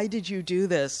going? Why did you do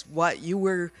this?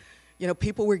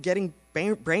 People were getting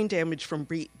brain damage from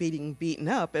being beaten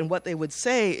up, and what they would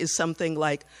say is something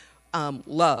like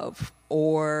love,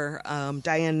 or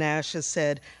Diane Nash has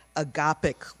said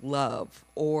agapic love,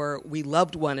 or we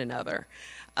loved one another,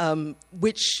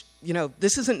 which,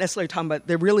 this isn't necessarily talking about,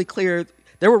 they're really clear,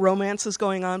 there were romances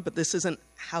going on, but this isn't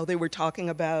how they were talking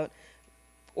about,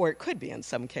 or it could be in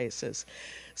some cases.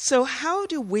 So how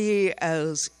do we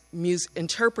as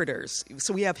interpreters,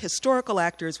 so we have historical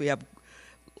actors, we have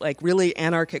really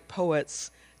anarchic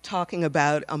poets talking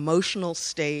about emotional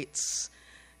states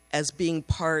as being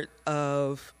part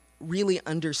of really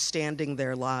understanding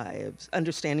their lives,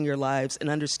 understanding your lives, and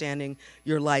understanding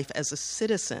your life as a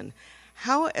citizen.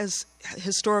 How, as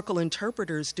historical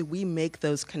interpreters, do we make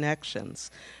those connections?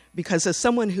 Because as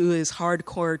someone who is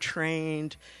hardcore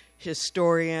trained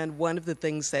historian, one of the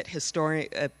things that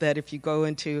if you go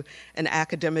into an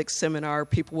academic seminar,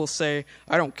 people will say,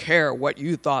 I don't care what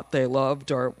you thought they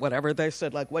loved or whatever. They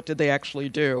said, what did they actually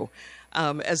do?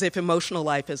 As if emotional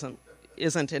life isn't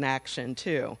in action,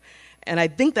 too. And I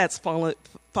think that's followed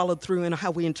through in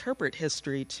how we interpret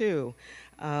history, too.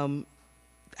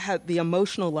 The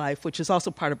emotional life, which is also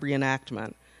part of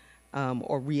reenactment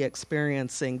or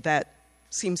re-experiencing, that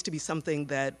seems to be something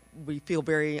that we feel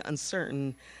very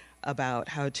uncertain about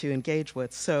how to engage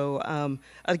with. So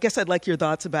I guess I'd like your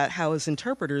thoughts about how, as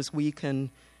interpreters, we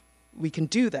can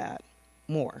do that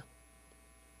more.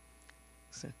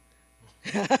 So.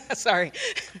 Sorry.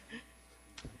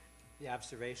 The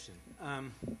observation.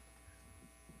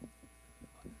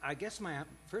 I guess my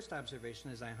first observation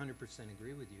is I 100%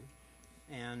 agree with you,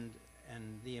 and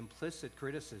the implicit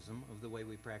criticism of the way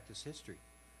we practice history,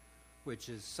 which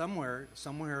is somewhere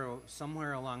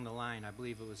along the line, I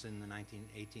believe it was in the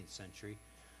 18th century,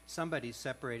 somebody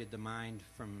separated the mind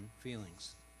from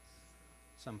feelings,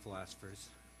 some philosophers.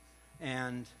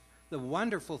 And the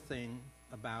wonderful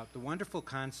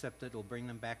concept that will bring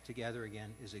them back together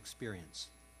again is experience.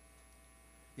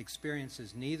 Experience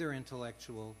is neither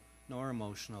intellectual nor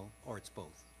emotional, or it's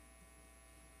both.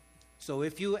 So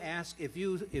if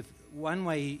one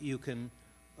way you can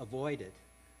avoid it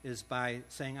is by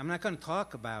saying, I'm not going to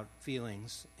talk about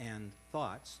feelings and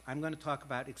thoughts. I'm going to talk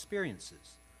about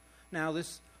experiences. Now,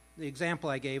 the example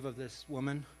I gave of this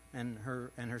woman and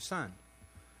her son,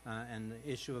 and the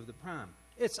issue of the prom,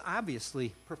 it's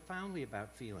obviously profoundly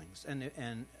about feelings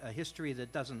and a history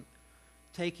that doesn't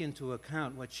take into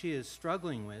account what she is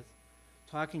struggling with,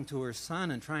 talking to her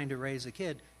son and trying to raise a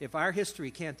kid. If our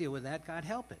history can't deal with that, God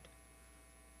help it.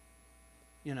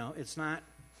 It's not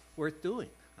worth doing,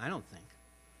 I don't think.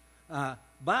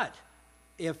 But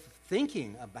if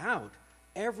thinking about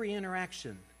every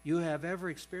interaction you have ever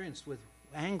experienced with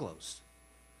Anglos,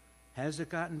 has it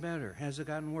gotten better? Has it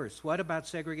gotten worse? What about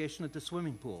segregation at the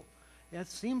swimming pool? It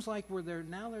seems like we're there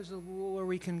now. There's a rule where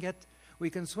we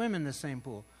can swim in the same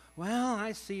pool. Well,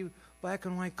 I see black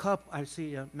and white I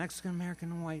see Mexican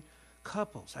American and white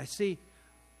couples. I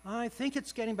think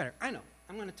it's getting better. I know.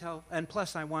 I'm going to tell, and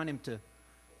plus I want him to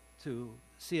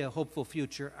see a hopeful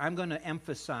future. I'm going to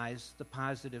emphasize the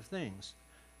positive things.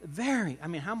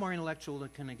 How more intellectual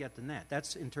can I get than that?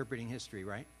 That's interpreting history,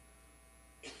 right?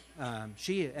 And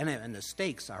the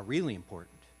stakes are really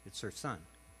important. It's her son.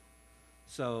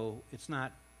 So it's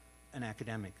not an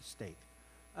academic stake.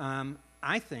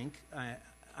 I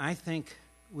think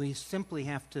we simply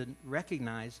have to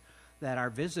recognize that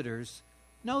our visitors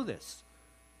know this.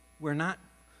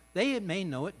 They may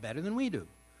know it better than we do.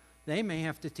 They may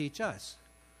have to teach us,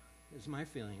 is my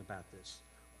feeling about this.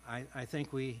 I think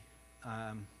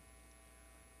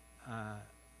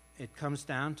it comes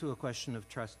down to a question of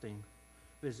trusting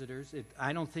visitors.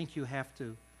 I don't think you have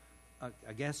to,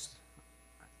 I guess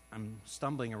I'm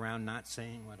stumbling around not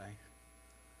saying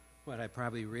what I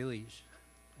probably really...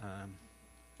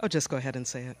 just go ahead and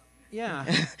say it. Yeah.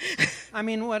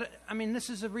 This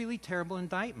is a really terrible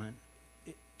indictment.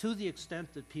 To the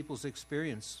extent that people's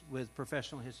experience with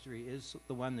professional history is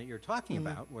the one that you're talking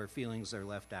about, where feelings are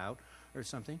left out or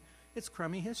something, it's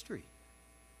crummy history.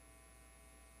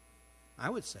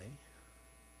 I would say.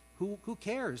 Who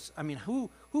cares?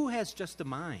 Who has just a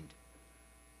mind?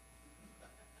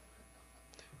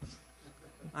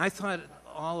 I thought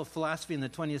all of philosophy in the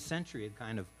 20th century had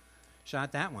kind of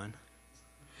shot that one.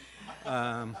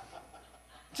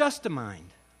 Just a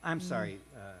mind. I'm sorry.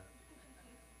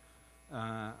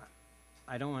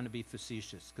 I don't want to be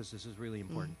facetious because this is really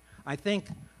important. I think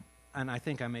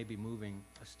I may be moving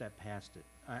a step past it.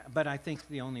 But I think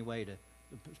the only way to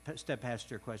step past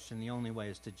your question, the only way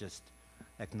is to just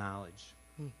acknowledge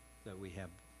that we have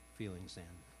feelings and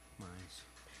minds.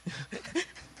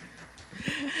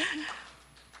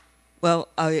 Well,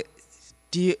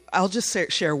 I'll just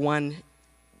share one,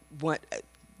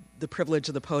 the privilege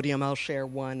of the podium. I'll share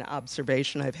one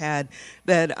observation I've had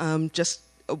that just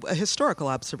a historical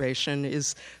observation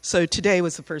is. So today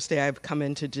was the first day I've come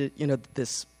into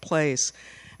this place,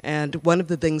 and one of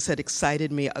the things that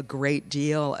excited me a great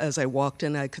deal as I walked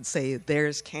in, I could say,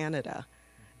 "There's Canada."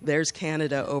 There's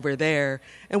Canada over there.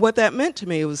 And what that meant to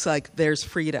me was like, there's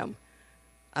freedom.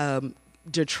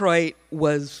 Detroit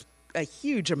was a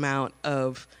huge amount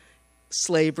of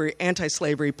slavery,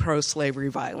 anti-slavery, pro-slavery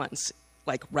violence,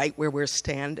 like right where we're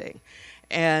standing.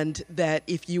 And that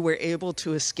if you were able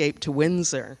to escape to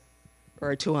Windsor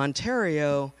or to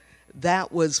Ontario,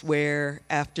 that was where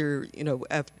after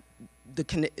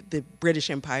the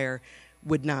British Empire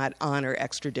would not honor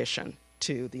extradition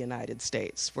to the United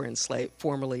States for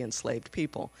formerly enslaved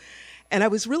people. And I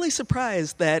was really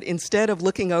surprised that instead of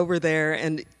looking over there,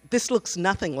 and this looks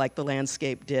nothing like the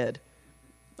landscape did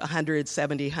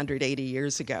 170, 180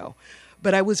 years ago,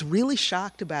 but I was really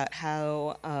shocked about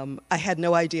how I had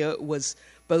no idea it was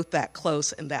both that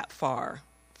close and that far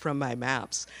from my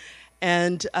maps.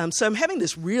 And so I'm having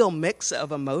this real mix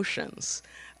of emotions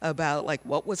about, like,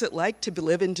 what was it like to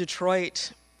live in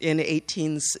Detroit in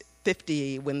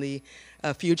 1850 when the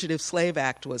Fugitive Slave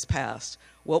Act was passed?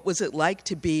 What was it like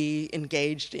to be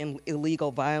engaged in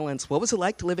illegal violence? What was it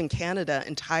like to live in Canada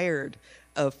and tired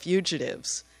of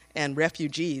fugitives and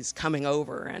refugees coming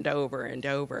over and over and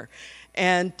over?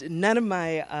 And none of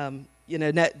my, I'm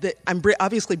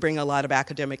obviously bringing a lot of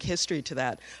academic history to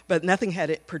that, but nothing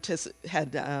had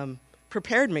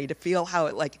prepared me to feel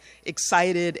how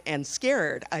excited and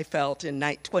scared I felt in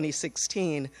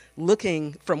 2016,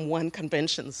 looking from one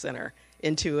convention center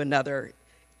into another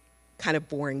kind of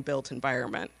boring built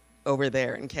environment over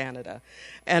there in Canada.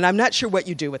 And I'm not sure what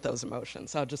you do with those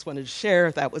emotions. I just wanted to share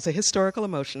if that was a historical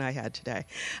emotion I had today.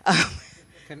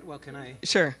 Can I?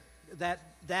 Sure.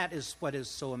 That is what is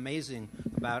so amazing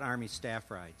about Army staff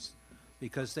rides,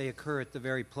 because they occur at the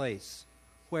very place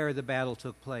where the battle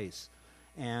took place.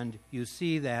 And you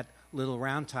see that little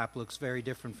round top looks very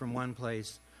different from one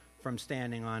place, from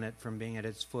standing on it, from being at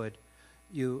its foot.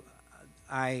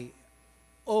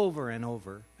 Over and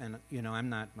over, and I'm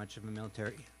not much of a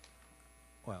military,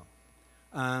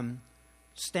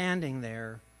 standing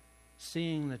there,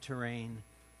 seeing the terrain,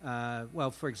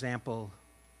 for example,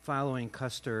 following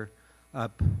Custer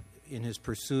up in his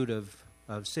pursuit of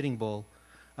Sitting Bull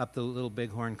up the Little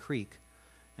Bighorn Creek,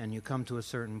 and you come to a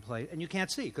certain place, and you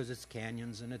can't see because it's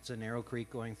canyons and it's a narrow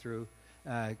creek going through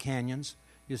canyons.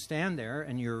 You stand there,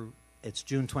 and it's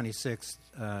June 26th,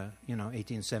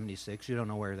 1876. You don't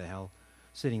know where the hell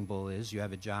Sitting Bull is. You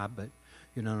have a job, but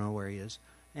you don't know where he is.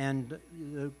 And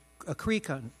a creek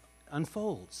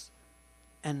unfolds,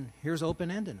 and here's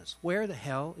open-endedness. Where the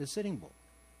hell is Sitting Bull?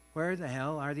 Where the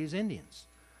hell are these Indians?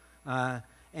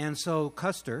 And so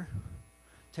Custer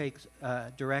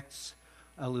directs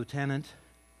a lieutenant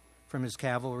from his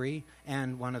cavalry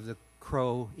and one of the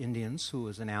Crow Indians, who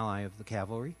was an ally of the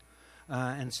cavalry,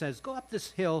 and says, go up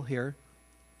this hill here.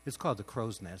 It's called the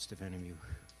Crow's Nest, if any of you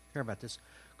care about this.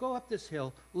 Go up this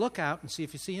hill, look out, and see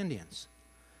if you see Indians.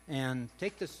 And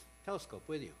take this telescope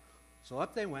with you. So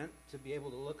up they went to be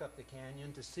able to look up the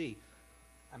canyon to see.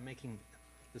 I'm making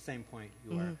the same point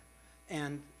you are.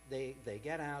 And they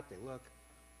get out, they look,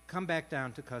 come back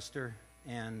down to Custer,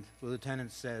 and the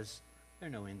lieutenant says, there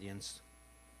are no Indians.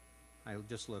 I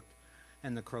just looked.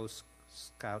 And the Crow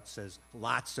Scout says,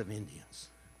 lots of Indians.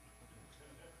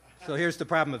 So here's the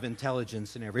problem of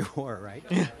intelligence in every war, right?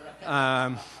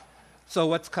 So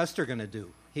what's Custer going to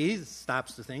do? He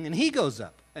stops the thing, and he goes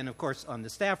up. And, of course, on the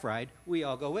staff ride, we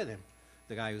all go with him,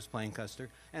 the guy who's playing Custer.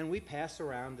 And we pass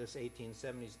around this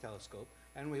 1870s telescope,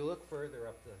 and we look further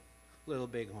up the Little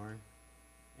Bighorn.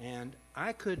 And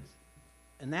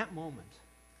in that moment,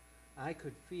 I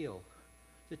could feel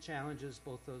the challenges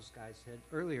both those guys had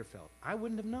earlier felt. I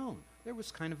wouldn't have known. There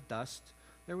was kind of dust.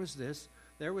 There was this.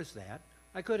 There was that.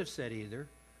 I could have said either.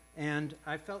 And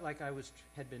I felt like I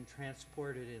had been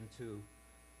transported into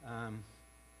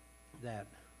that.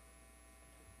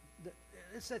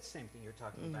 It's that same thing you're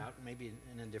talking about, maybe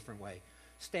in a different way.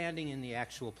 Standing in the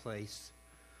actual place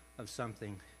of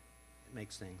something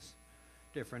makes things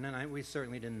different. And we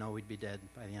certainly didn't know we'd be dead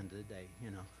by the end of the day,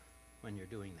 when you're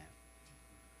doing that,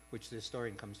 which the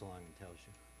historian comes along and tells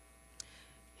you.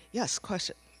 Yes,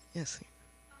 question. Yes.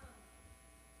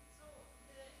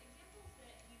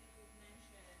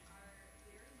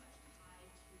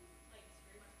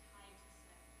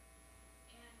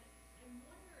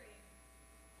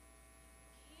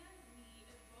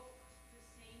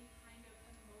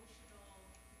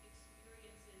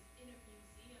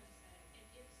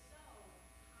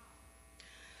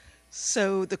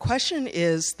 So the question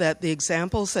is that the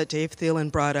examples that Dave Thielen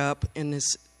brought up in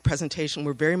his presentation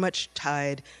were very much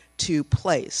tied to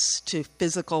place, to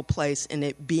physical place, and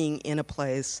it being in a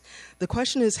place. The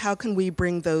question is, how can we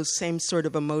bring those same sort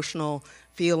of emotional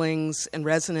feelings and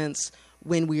resonance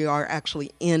when we are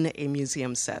actually in a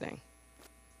museum setting?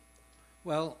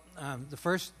 Well, the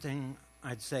first thing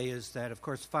I'd say is that, of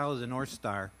course, Follow the North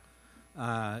Star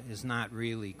is not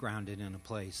really grounded in a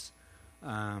place.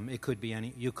 It could be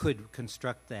you could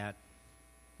construct that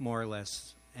more or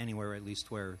less anywhere, at least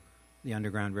where the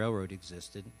Underground Railroad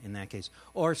existed in that case,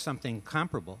 or something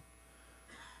comparable.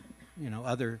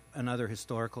 Another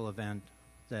historical event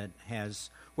that has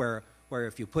where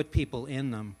if you put people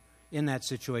in them in that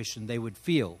situation, they would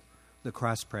feel the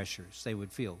cross pressures. They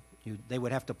would feel they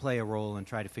would have to play a role and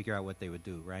try to figure out what they would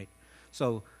do, right?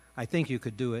 So I think you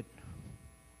could do it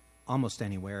almost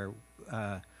anywhere,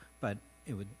 but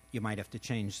you might have to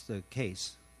change the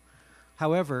case.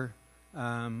 However,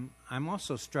 I'm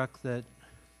also struck that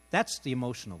that's the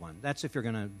emotional one. That's if you're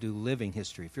going to do living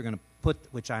history. If you're going to put,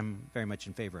 which I'm very much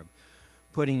in favor of,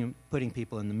 putting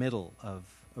people in the middle of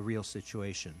a real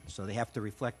situation, so they have to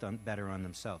reflect better on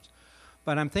themselves.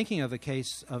 But I'm thinking of a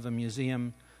case of a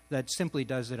museum that simply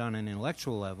does it on an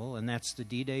intellectual level, and that's the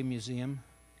D-Day Museum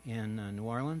in New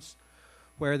Orleans,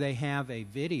 where they have a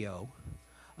video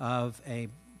of a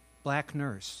black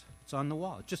nurse. It's on the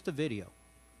wall, just a video.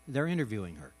 They're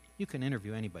interviewing her. You can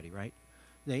interview anybody, right?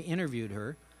 They interviewed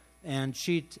her, and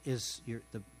she is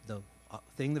the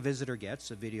thing the visitor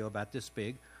gets, a video about this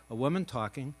big, a woman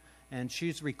talking, and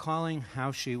she's recalling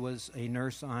how she was a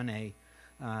nurse on a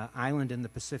island in the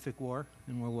Pacific War,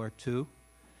 in World War II.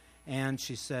 And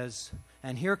she says,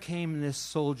 and here came this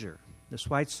soldier, this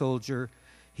white soldier.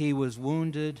 He was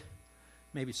wounded.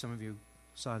 Maybe some of you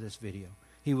saw this video.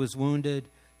 He was wounded.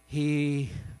 He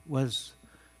was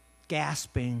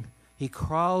gasping. He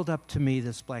crawled up to me,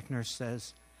 this black nurse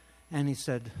says, and he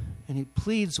said, and he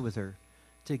pleads with her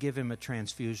to give him a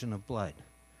transfusion of blood,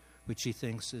 which he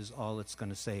thinks is all that's going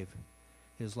to save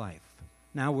his life.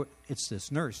 Now it's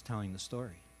this nurse telling the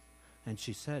story. And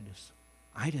she said,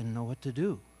 I didn't know what to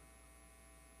do.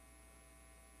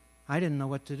 I didn't know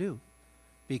what to do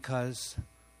because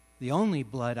the only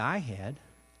blood I had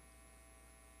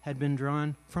been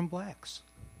drawn from blacks.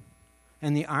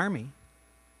 And the Army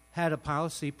had a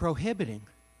policy prohibiting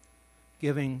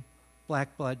giving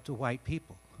black blood to white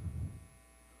people.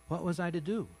 What was I to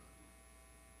do?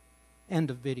 End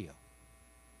of video.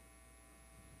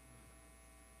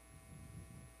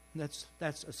 That's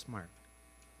a smart.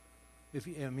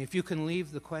 If you can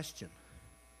leave the question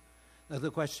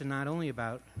not only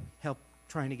about help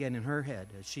trying to get in her head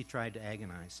as she tried to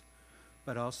agonize,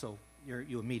 but also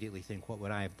you immediately think, what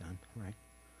would I have done, right?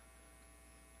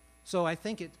 So I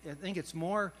think it's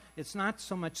more. It's not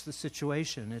so much the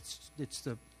situation. It's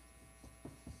the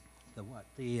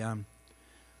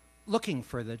looking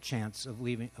for the chance of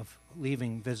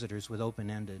leaving visitors with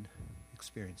open-ended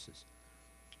experiences.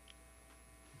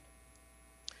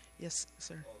 Yes,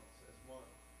 sir. Well,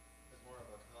 as more of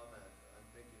a comment, I'm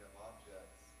thinking of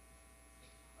objects.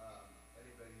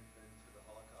 Anybody who's been to the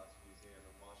Holocaust Museum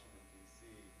in Washington, D.C.,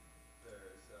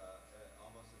 there's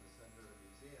almost in the center of the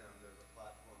museum, there's a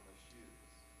platform with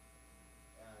shoes.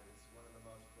 And it's one of the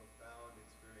most profound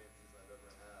experiences I've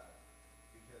ever had,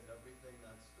 because everything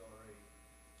that story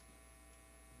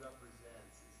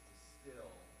represents is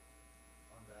distilled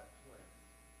on that plinth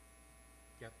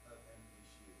of empty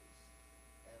shoes.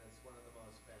 And it's one of the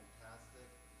most fantastic,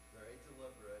 very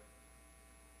deliberate,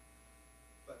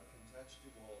 but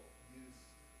contextual use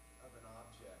of an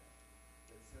object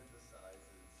that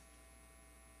synthesizes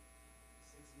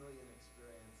 6 million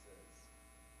experiences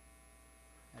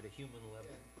At a human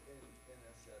level. in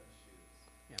a set of shoes.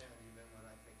 Yeah. And even when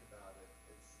I think about it,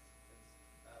 it's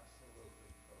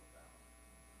absolutely profound.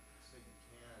 So you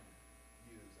can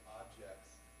use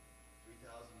objects 3,000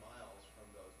 miles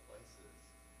from those places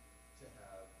to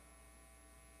have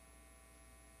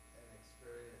an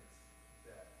experience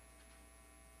that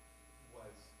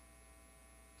was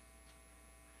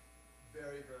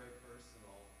very, very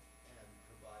personal and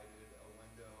provided a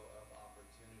window of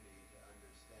opportunity to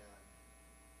understand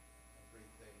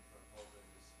everything from hope and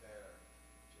despair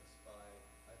just by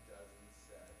a dozen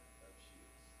set of shoes.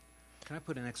 Can I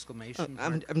put an exclamation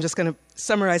I'm mark? just going to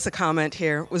summarize the comment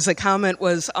here. The comment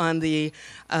was on the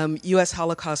U.S.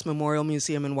 Holocaust Memorial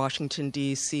Museum in Washington,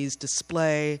 D.C.'s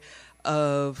display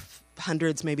of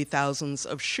hundreds, maybe thousands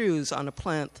of shoes on a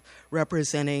plinth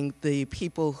representing the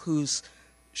people whose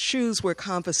shoes were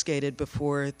confiscated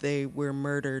before they were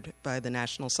murdered by the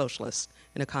National Socialists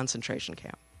in a concentration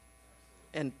camp.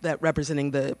 And that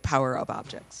representing the power of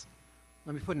objects.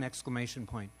 let me put an exclamation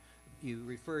point. You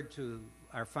referred to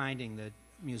our finding that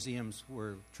museums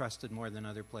were trusted more than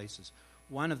other places.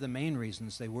 One of the main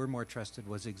reasons they were more trusted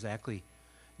was exactly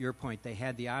your point. They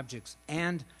had the objects,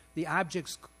 and the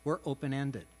objects were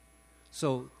open-ended.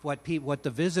 So what the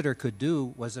visitor could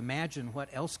do was imagine what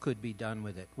else could be done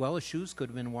with it. Well, the shoes could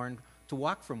have been worn to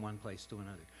walk from one place to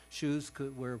another. Shoes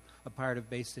were a part of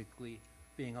basically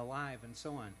being alive and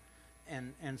so on.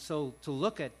 And so to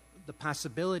look at the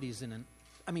possibilities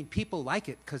people like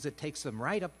it because it takes them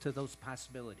right up to those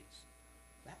possibilities.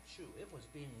 That shoe, it was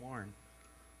being worn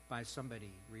by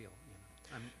somebody real.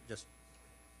 I'm just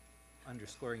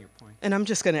underscoring your point. And I'm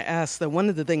just going to ask, though, one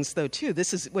of the things, though, too,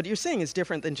 this is what you're saying is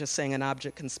different than just saying an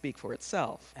object can speak for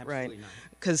itself, Absolutely right? not.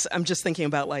 Because I'm just thinking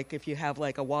about, like, if you have,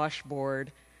 like, a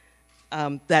washboard,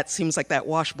 that seems like that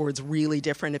washboard's really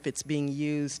different if it's being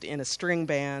used in a string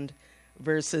band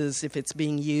versus if it's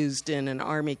being used in an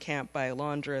army camp by a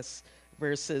laundress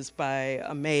versus by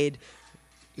a maid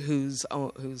whose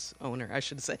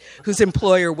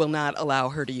employer will not allow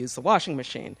her to use the washing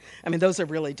machine. I mean, those are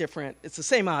really different. It's the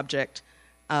same object,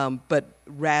 but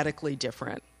radically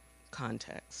different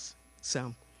contexts.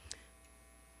 So,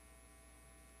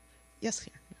 yes,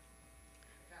 here. It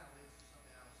kind of leads to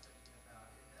something I was thinking about,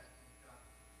 in that you've got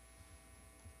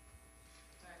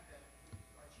the fact that we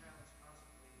are challenged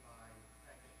constantly by the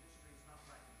fact that history is not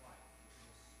black and white.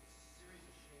 It's a series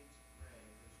of shades of gray.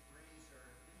 Those grays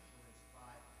are influenced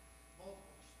by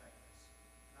multiple perspectives.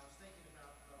 And I was thinking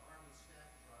about the Army staff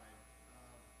drive,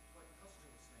 what Custer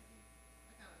was thinking.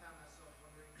 I kind of found myself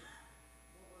wondering,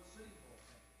 what was Sitting Bull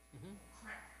thinking?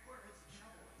 Crap, where is the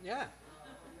cowboy? Yeah. On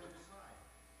the other side.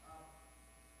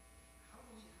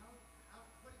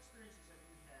 What experiences have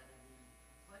you had in the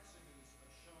complexities of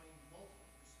showing multiple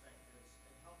perspectives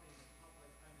and helping the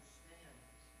public understand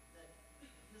that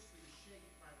history is shaped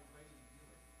by the way you view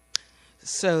it?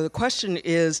 So the question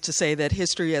is to say that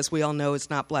history, as we all know, is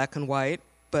not black and white,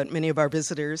 but many of our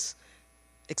visitors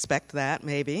expect that,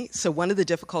 maybe. So one of the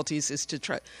difficulties is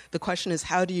the question is,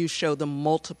 how do you show the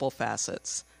multiple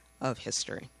facets of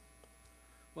history?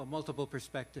 Well, multiple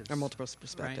perspectives. Or multiple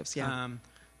perspectives, right? yeah.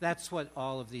 That's what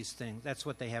all of these things, that's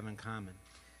what they have in common.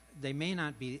 They may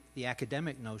not be the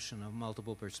academic notion of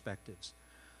multiple perspectives,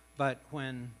 but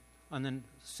when, on the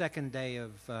second day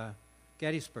of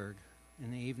Gettysburg,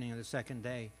 in the evening of the second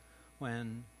day,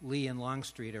 when Lee and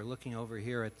Longstreet are looking over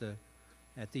here at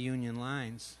the Union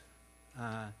lines,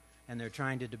 and they're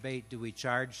trying to debate, do we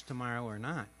charge tomorrow or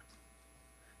not?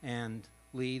 And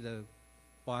Lee, the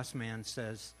boss man,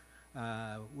 says,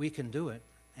 we can do it.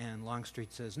 And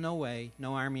Longstreet says, no way,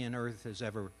 no army on earth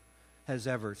has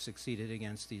ever succeeded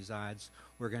against these odds.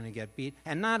 We're going to get beat.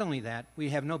 And not only that, we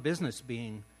have no business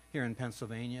being here in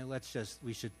Pennsylvania.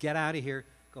 We should get out of here,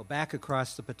 go back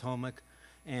across the Potomac,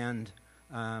 and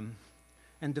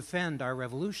defend our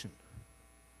revolution,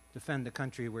 defend the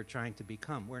country we're trying to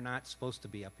become. We're not supposed to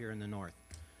be up here in the north.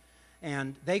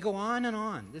 And they go on and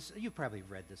on. You probably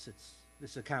read this.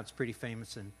 This account's pretty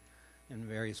famous in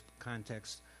various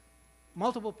contexts.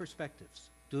 Multiple perspectives.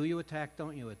 Do you attack?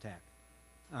 Don't you attack?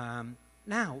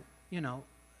 Now,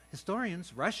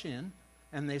 historians rush in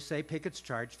and they say Pickett's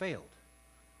charge failed.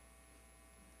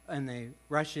 And they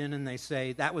rush in and they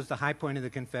say that was the high point of the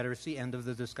Confederacy, end of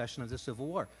the discussion of the Civil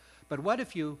War. But what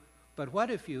if you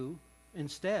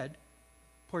instead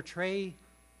portray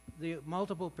the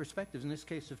multiple perspectives, in this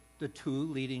case of the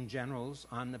two leading generals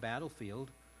on the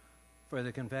battlefield for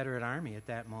the Confederate Army at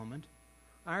that moment,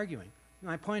 arguing.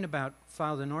 My point about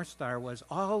Follow the North Star was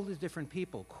all the different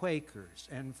people, Quakers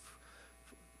and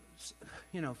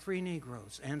free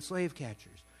Negroes and slave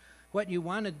catchers. What you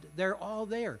wanted, they're all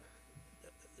there.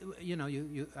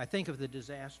 I think of the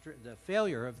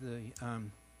failure of the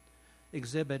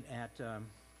exhibit at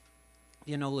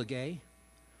Enola Gay.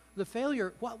 The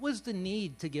failure, what was the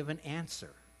need to give an answer?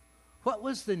 What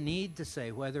was the need to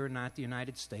say whether or not the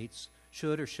United States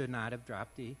should or should not have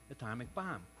dropped the atomic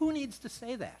bomb? Who needs to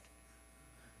say that?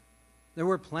 There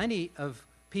were plenty of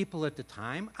people at the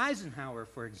time, Eisenhower,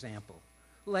 for example,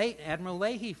 Admiral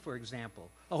Leahy, for example,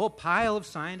 a whole pile of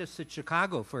scientists at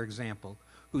Chicago, for example,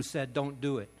 who said, don't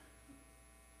do it.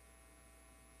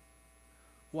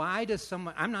 Why does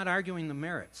someone, I'm not arguing the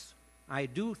merits. I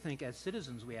do think as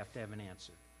citizens we have to have an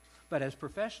answer. But as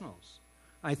professionals,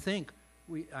 I think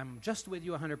I'm just with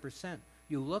you 100%.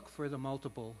 You look for the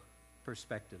multiple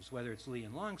perspectives, whether it's Lee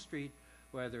and Longstreet,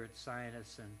 whether it's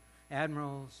scientists and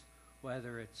admirals,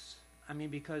 whether it's,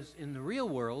 because in the real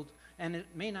world, and it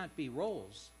may not be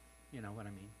roles, you know what I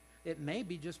mean? It may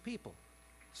be just people.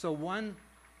 So when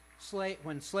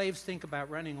slaves think about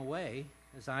running away,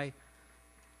 as I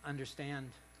understand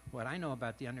what I know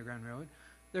about the Underground Railroad,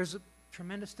 there's a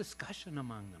tremendous discussion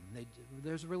among them.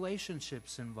 There's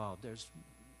relationships involved. There's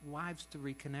wives to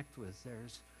reconnect with.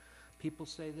 There's people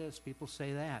say this, people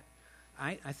say that.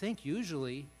 I think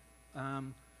usually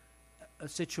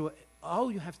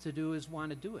all you have to do is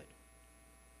want to do it.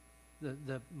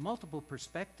 The multiple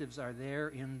perspectives are there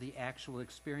in the actual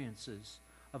experiences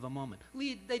of a moment.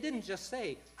 They didn't just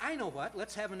say, I know what,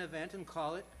 let's have an event and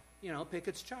call it,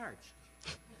 Pickett's Charge.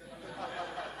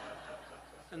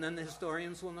 And then the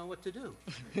historians will know what to do.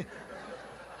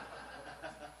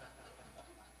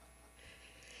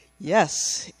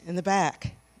 Yes, in the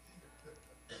back.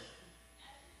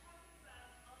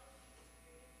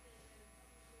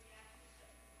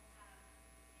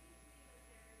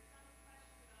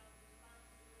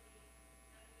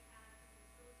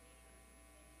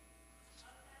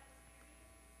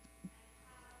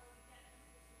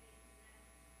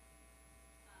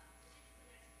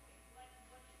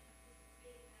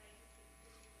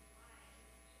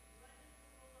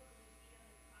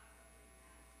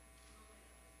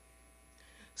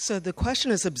 So the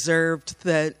question is observed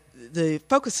that the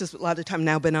focus has a lot of time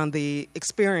now been on the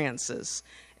experiences,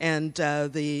 and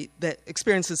the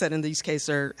experiences that in these cases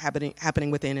are happening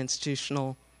within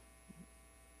institutional,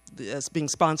 as being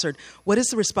sponsored. What is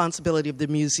the responsibility of the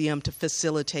museum to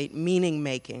facilitate meaning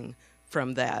making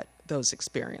from those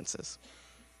experiences?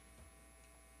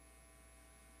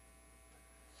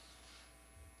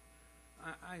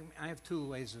 I have two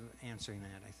ways of answering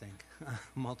that, I think,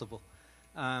 multiple.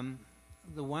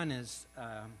 The one is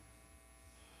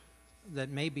that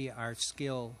maybe our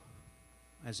skill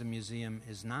as a museum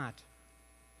is not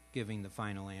giving the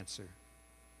final answer,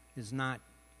 is not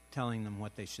telling them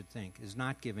what they should think, is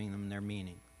not giving them their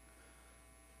meaning.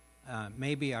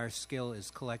 Maybe our skill is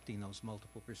collecting those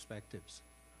multiple perspectives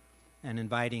and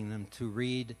inviting them to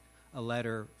read a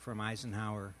letter from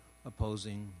Eisenhower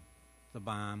opposing the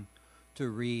bomb, to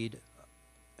read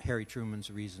Harry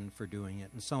Truman's reason for doing it,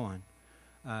 and so on.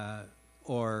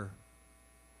 Or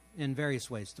in various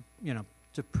ways,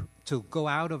 to go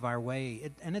out of our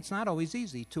way. And it's not always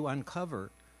easy to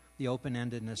uncover the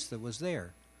open-endedness that was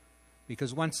there.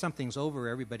 Because once something's over,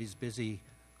 everybody's busy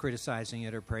criticizing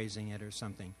it or praising it or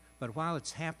something. But while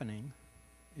it's happening,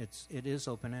 it is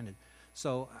open-ended.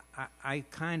 So I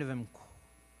kind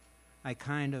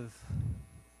of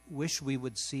wish we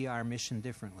would see our mission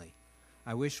differently.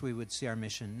 I wish we would see our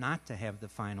mission not to have the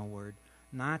final word,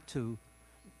 not to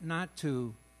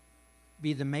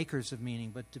be the makers of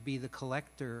meaning, but to be the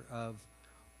collector of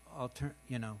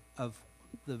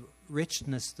the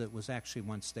richness that was actually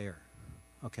once there.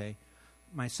 Okay,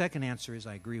 my second answer is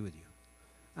I agree with you.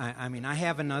 I mean, I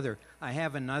have another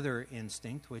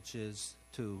instinct, which is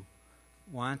to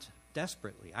want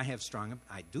desperately. I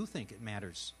do think it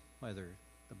matters whether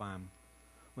the bomb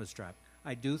was dropped.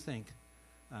 I do think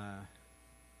there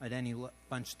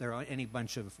are any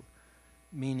bunch of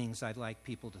meanings I'd like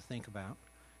people to think about.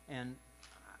 And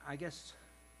I guess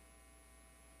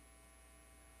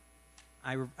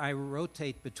I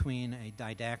rotate between a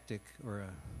didactic or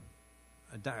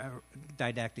a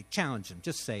didactic challenge them.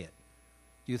 Just say it.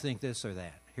 Do you think this or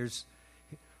that?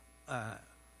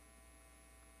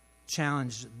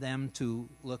 Challenge them to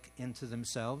look into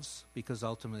themselves, because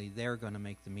ultimately they're going to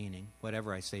make the meaning.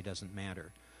 Whatever I say doesn't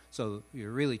matter. So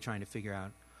you're really trying to figure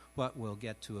out what will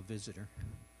get to a visitor.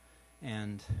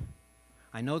 And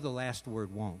I know the last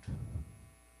word won't,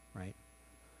 right?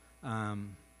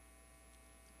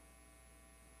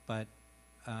 But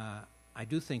I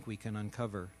do think we can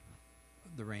uncover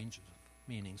the range of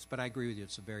meanings. But I agree with you,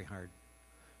 it's very hard.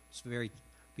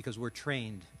 Because we're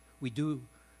trained. We do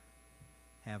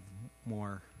have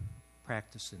more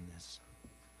practice in this.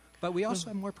 But we also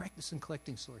have more practice in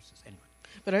collecting sources. Anyway.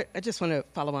 But I just want to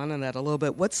follow on that a little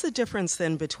bit. What's the difference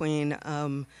then between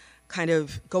kind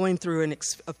of going through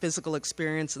a physical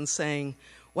experience and saying,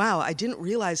 wow, I didn't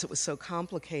realize it was so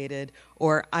complicated,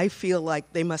 or I feel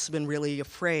like they must have been really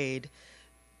afraid,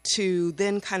 to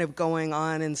then kind of going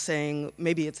on and saying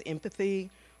maybe it's empathy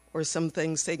or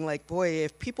something, saying like, boy,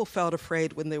 if people felt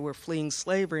afraid when they were fleeing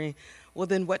slavery, well,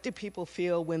 then what do people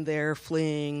feel when they're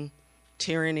fleeing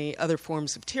tyranny, other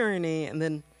forms of tyranny, and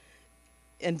then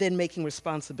making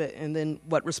responsibility, and then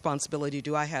what responsibility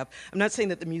do I have? I'm not saying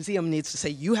that the museum needs to say,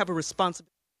 you have a responsibility.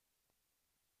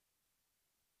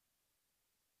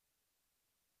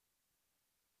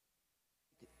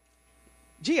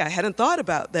 Gee, I hadn't thought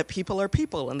about that people are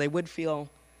people, and they would feel,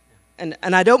 and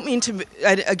I don't mean to,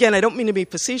 I don't mean to be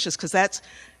facetious, because that's,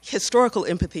 historical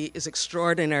empathy is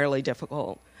extraordinarily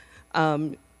difficult.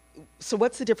 So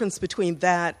what's the difference between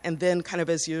that and then kind of,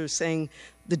 as you're saying,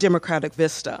 the democratic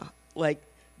vista? Like,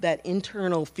 that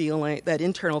internal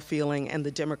feeling, and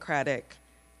the democratic,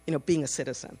 being a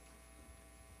citizen.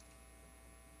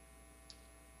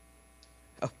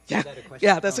 Oh, yeah. Is that a question?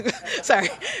 Yeah, that's a good, sorry.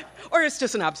 Or it's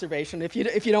just an observation. If you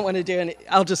don't want to do it,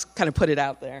 I'll just kind of put it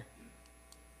out there.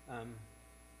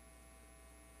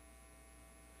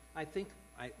 I think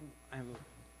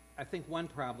one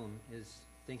problem is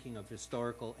thinking of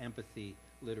historical empathy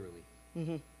literally.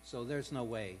 Mm-hmm. So there's no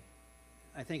way.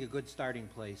 I think a good starting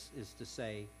place is to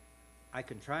say, I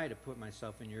can try to put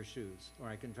myself in your shoes, or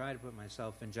I can try to put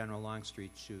myself in General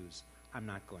Longstreet's shoes. I'm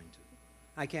not going to.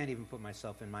 I can't even put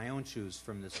myself in my own shoes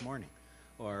from this morning,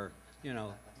 or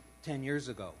 10 years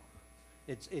ago.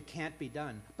 It can't be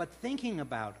done. But thinking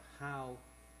about how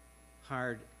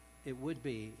hard it would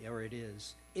be, or it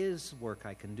is work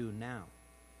I can do now.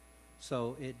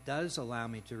 So it does allow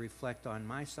me to reflect on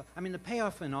myself. I mean, the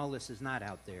payoff in all this is not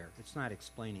out there. It's not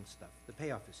explaining stuff. The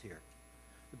payoff is here.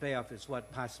 The payoff is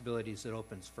what possibilities it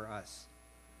opens for us,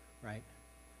 right?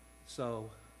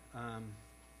 So, I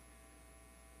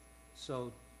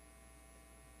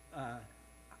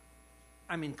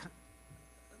mean,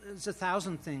 there's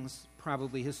 1,000 things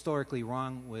probably historically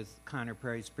wrong with Conner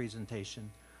Perry's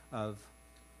presentation of,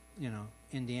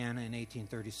 Indiana in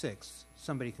 1836.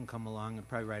 Somebody can come along and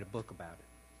probably write a book about it.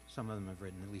 Some of them have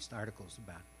written at least articles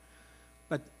about it.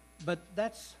 But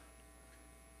that's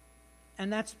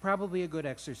probably a good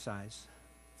exercise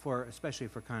especially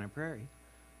for Conner Perry.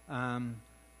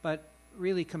 But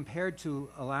really compared to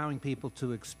allowing people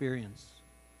to experience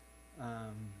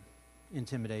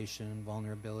intimidation,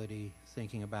 vulnerability,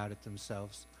 thinking about it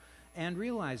themselves, and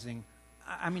realizing,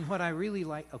 what I really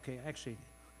like,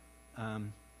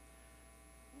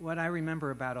 what I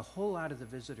remember about a whole lot of the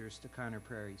visitors to Conner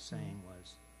Prairie saying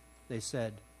was, they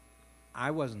said, I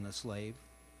wasn't a slave.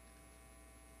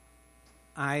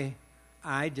 I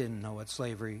didn't know what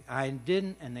slavery, and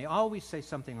they always say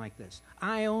something like this,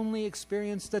 I only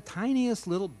experienced the tiniest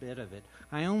little bit of it.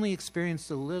 I only experienced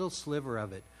a little sliver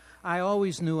of it. I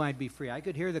always knew I'd be free. I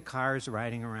could hear the cars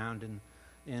riding around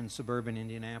in suburban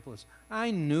Indianapolis.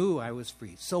 I knew I was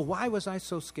free. So why was I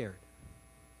so scared?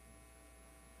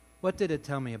 What did it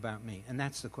tell me about me? And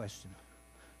that's the question.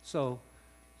 So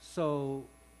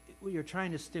you're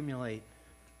trying to stimulate,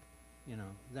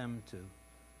 them to.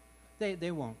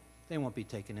 They won't be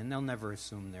taken in. They'll never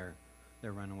assume they're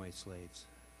runaway slaves.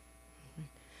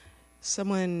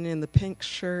 Someone in the pink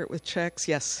shirt with checks,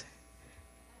 yes.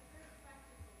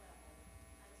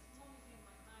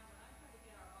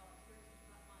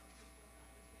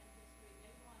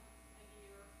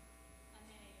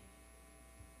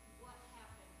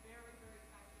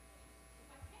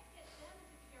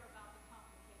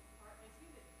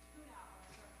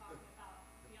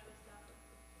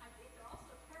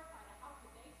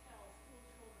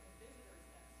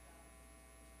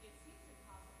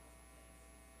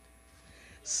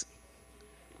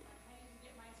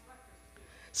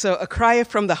 So a cry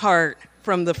from the heart,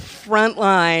 from the front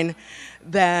line,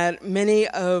 that many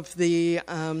of the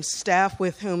staff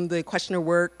with whom the questionnaire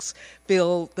works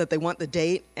feel that they want the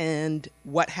date and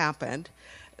what happened.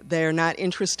 They're not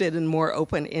interested in more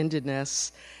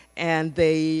open-endedness. And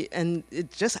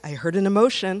I heard an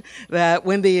emotion that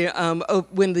when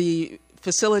the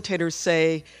facilitators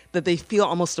say that they feel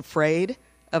almost afraid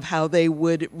of how they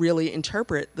would really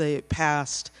interpret the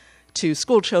past to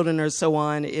school children or so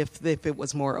on if it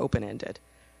was more open-ended.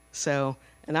 So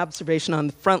an observation on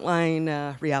the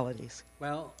frontline realities.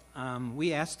 Well,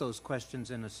 we asked those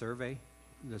questions in a survey,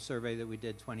 the survey that we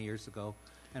did 20 years ago,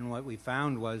 and what we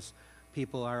found was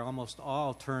people are almost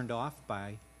all turned off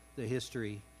by the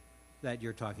history that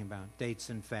you're talking about, dates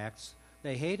and facts.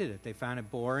 They hated it. They found it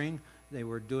boring. They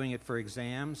were doing it for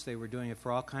exams. They were doing it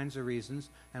for all kinds of reasons.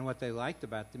 And what they liked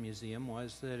about the museum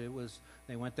was that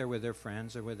they went there with their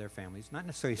friends or with their families, not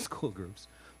necessarily school groups,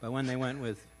 but when they went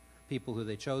with people who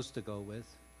they chose to go with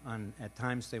at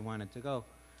times they wanted to go.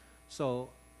 So,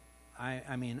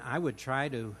 I would try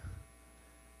to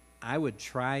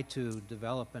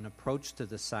develop an approach to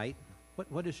the site.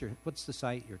 What's the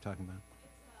site you're talking about?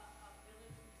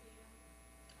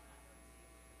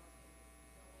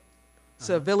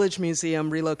 So Village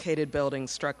Museum, relocated building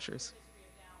structures.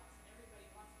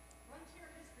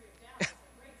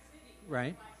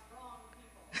 Right.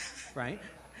 Right.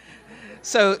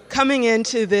 So coming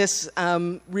into this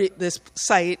this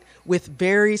site with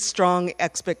very strong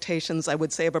expectations, I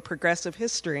would say, of a progressive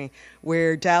history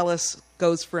where Dallas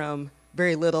goes from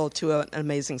very little to an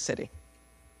amazing city.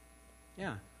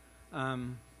 Yeah.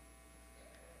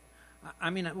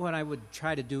 What I would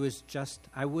try to do is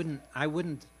I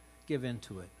wouldn't give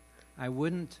into it. I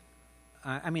wouldn't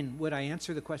I mean, would I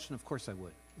answer the question? Of course I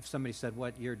would. If somebody said,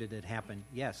 what year did it happen?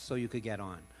 Yes, so you could get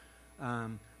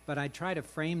on. But I try to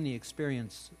frame the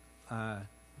experience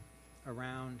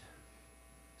around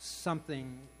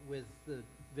something with the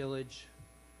village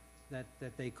that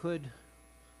they could...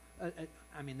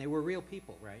 I mean, they were real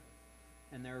people, right?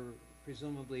 And there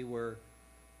presumably were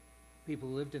people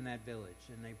who lived in that village,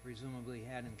 and they presumably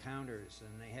had encounters,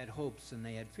 and they had hopes, and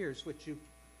they had fears, which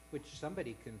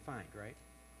somebody can find, right?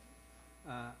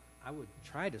 I would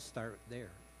try to start there.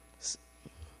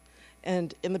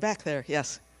 And in the back there,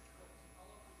 yes.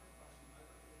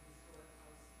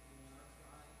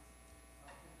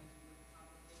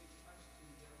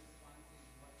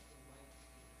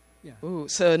 Yeah. Ooh,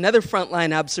 so another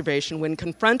frontline observation: when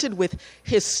confronted with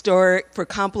for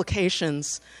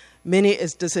complications,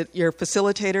 your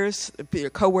facilitators, your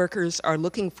coworkers are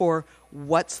looking for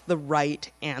what's the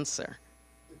right answer.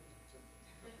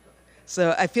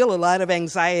 So I feel a lot of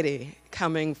anxiety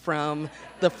coming from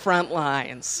the front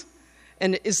lines.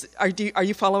 And are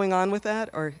you following on with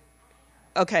that, or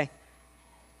okay?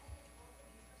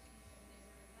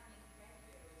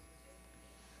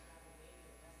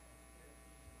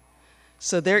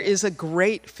 So there is a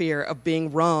great fear of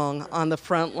being wrong on the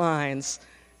front lines.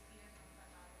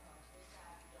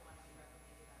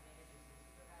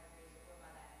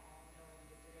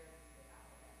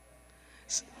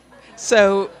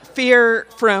 So fear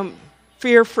from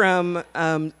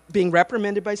being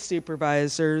reprimanded by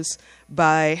supervisors,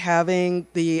 by having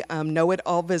the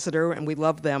know-it-all visitor, and we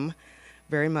love them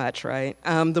very much, right?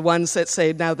 The ones that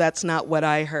say, "No, that's not what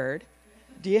I heard."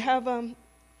 Do you have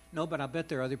No, but I'll bet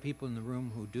there are other people in the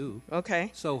room who do. Okay.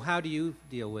 So how do you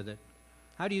deal with it?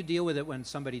 How do you deal with it when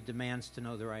somebody demands to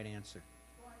know the right answer?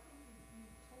 Well, I think you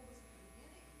told us at the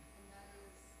beginning, and that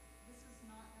is, this is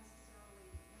not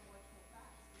necessarily intellectual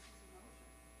facts, this is emotion.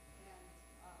 And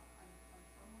I'm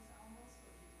from Los Alamos,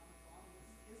 so I'm from,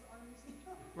 this is our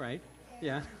museum. Right, And,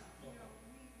 yeah.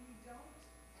 we don't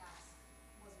ask,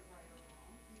 was it right or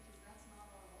wrong, because that's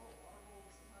not our role. Our role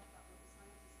is to talk about what the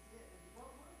scientists did and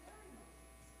what were their emotions.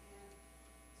 And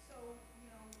so,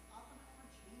 Oppenheimer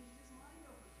changed his mind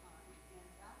over time, and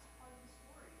that's part of the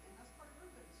story, and that's part of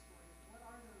everybody's story. What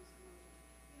are those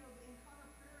emotions? In Conner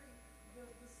Prairie, the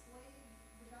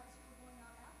guys who were going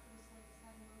out after the slaves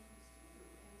had emotions too,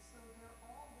 and so they're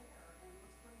all there, and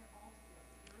let's bring it all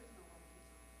together. There is no right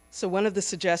answer. So one of the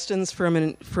suggestions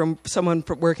from someone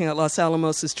working at Los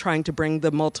Alamos is trying to bring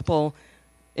the multiple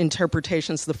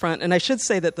interpretations to the front. And I should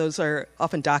say that those are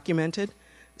often documented.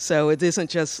 So it isn't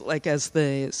just like as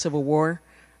the Civil War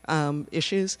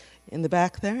issues in the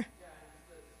back there. Yeah, and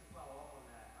just to follow up on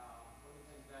that, one of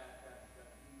the things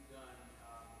that you've done in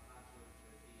concert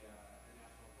with the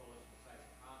National Coalition of Sites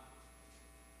and Concepts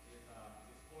is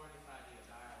exploring this idea of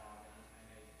dialogue and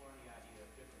exploring the idea of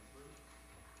different truths.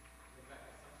 The fact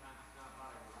that sometimes it's not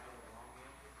about a right or wrong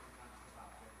answer, sometimes it's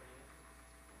about different answers.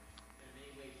 And in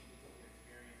many ways, you can take your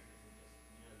experiences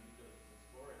and just, use those as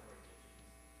exploratory missions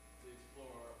to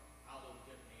explore how those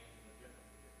different answers are different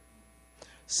for different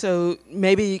people. So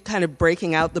maybe kind of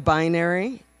breaking out the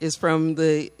binary is from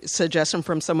the suggestion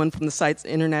from someone from the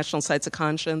International Sites of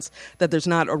Conscience, that there's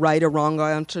not a right or wrong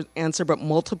answer, but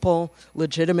multiple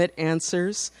legitimate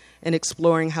answers, and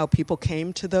exploring how people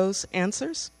came to those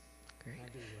answers. Great. I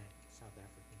do South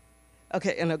African.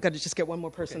 Okay, and I've got to just get one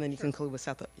more person, Okay, then you sure. can conclude with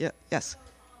South. Yeah, yes.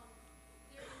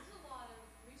 There is a lot of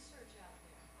research out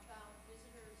there about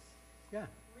visitors. Yeah.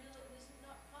 Really,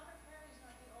 Conner Prairie is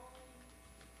not the only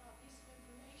piece of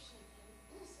information,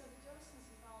 and so docents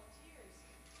and volunteers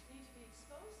need to be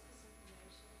exposed to this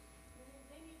information.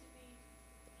 They need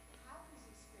to have these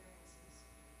experiences,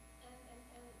 and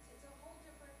it's a whole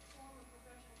different form of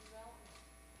professional development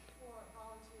for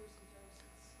volunteers and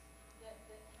docents that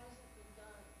hasn't been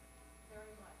done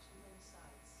very much in many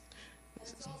sites. And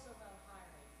it's also about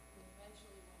hiring.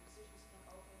 Eventually, when positions come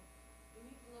open, we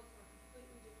need to look for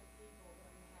completely different people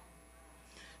than we had in the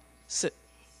past. So,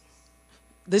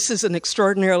 this is an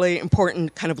extraordinarily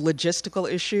important kind of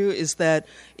logistical issue, is that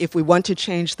if we want to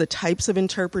change the types of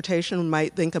interpretation, we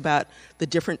might think about the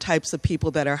different types of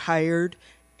people that are hired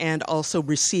and also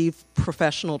receive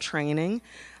professional training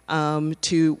to...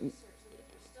 Research and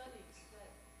different studies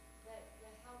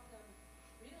that help them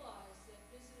realize that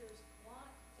visitors want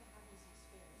to have these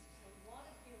experiences. They want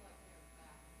to feel like they're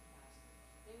back in the past.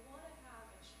 They want to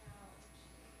have a challenge.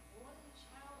 They want to be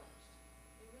challenged.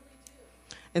 They really do.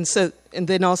 And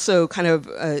then also kind of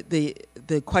the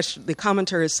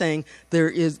commenter is saying there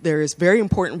is very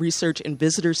important research in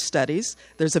visitor studies.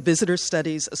 There's a visitor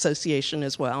studies association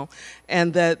as well,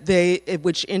 and that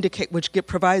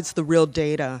provides the real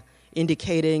data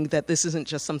indicating that this isn't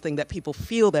just something that people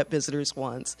feel that visitors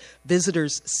want.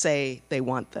 Visitors say they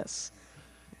want this.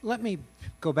 Let me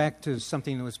go back to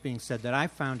something that was being said that I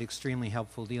found extremely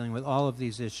helpful dealing with all of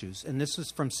these issues. And this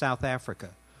is from South Africa,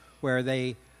 where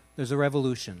there's a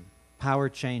revolution. Power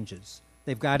changes.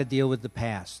 They've got to deal with the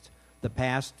past. The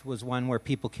past was one where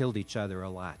people killed each other a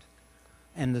lot.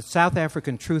 And the South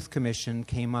African Truth Commission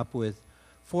came up with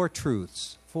 4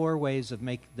 truths, 4 ways of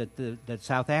that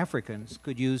South Africans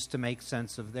could use to make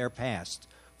sense of their past.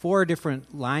 4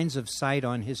 different lines of sight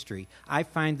on history. I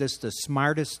find this the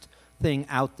smartest thing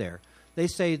out there. They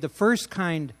say the first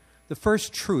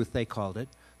truth, they called it,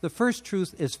 the first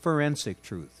truth is forensic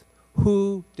truth.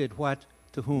 Who did what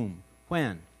to whom,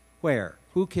 when, where,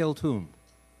 who killed whom.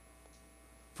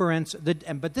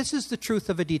 But this is the truth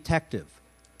of a detective.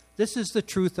 This is the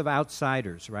truth of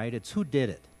outsiders, right? It's who did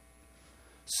it.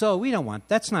 So we don't want,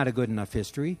 that's not a good enough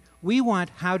history. We want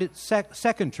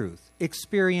second truth,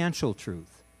 experiential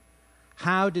truth.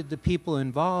 How did the people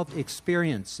involved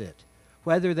experience it?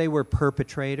 Whether they were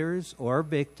perpetrators or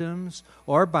victims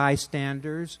or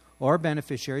bystanders or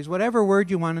beneficiaries, whatever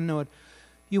word you want to know it,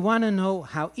 you want to know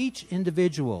how each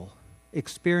individual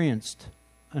experienced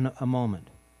a moment.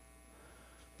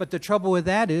 But the trouble with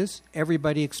that is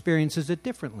everybody experiences it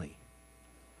differently.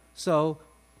 So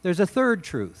there's a third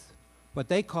truth, what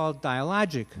they call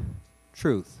dialogic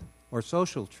truth or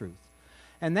social truth.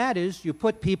 And that is you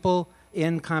put people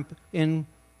in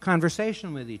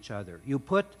conversation with each other. You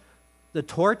put the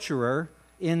torturer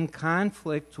in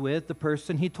conflict with the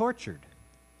person he tortured.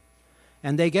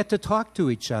 And they get to talk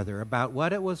to each other about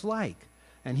what it was like.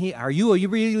 And are you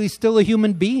really still a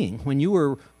human being when you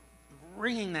were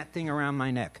wringing that thing around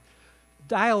my neck?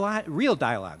 Dialogue, real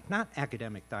dialogue, not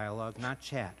academic dialogue, not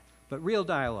chat, but real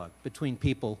dialogue between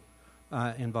people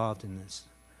involved in this.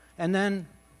 And then,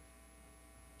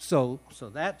 so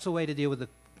that's a way to deal with the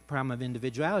problem of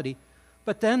individuality.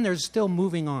 But then there's still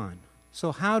moving on.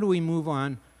 So how do we move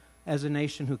on as a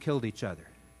nation who killed each other?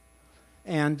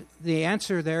 And the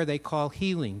answer there they call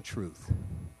healing truth.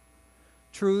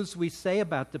 Truths we say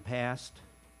about the past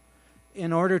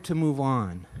in order to move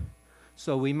on.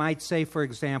 So we might say, for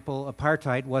example,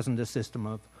 apartheid wasn't a system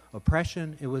of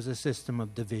oppression, it was a system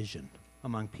of division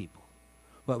among people.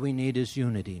 What we need is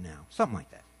unity now, something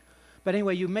like that. But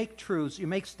anyway, you make truths, you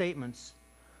make statements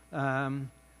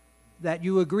that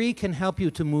you agree can help you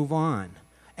to move on.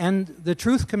 And the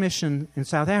Truth Commission in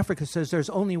South Africa says there's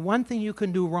only one thing you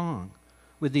can do wrong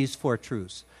with these 4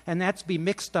 truths, and that's be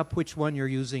mixed up which one you're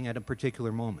using at a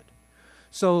particular moment.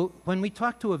 So when we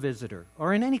talk to a visitor,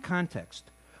 or in any context,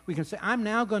 we can say, I'm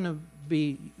now going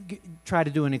to try to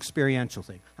do an experiential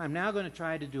thing. I'm now going to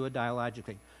try to do a dialogic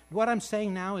thing. What I'm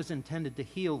saying now is intended to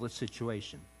heal the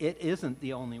situation. It isn't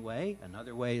the only way.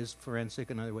 Another way is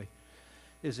forensic, another way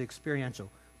is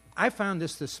experiential. I found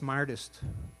this the smartest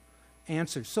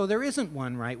answer. So there isn't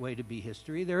one right way to be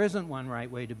history. There isn't one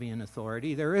right way to be an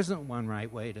authority. There isn't one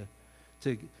right way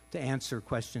to answer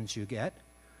questions you get.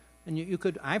 And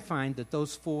I find that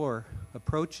those 4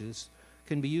 approaches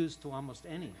can be used to almost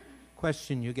any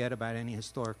question you get about any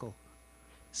historical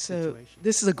situation.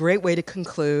 This is a great way to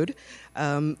conclude.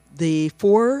 The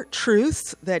 4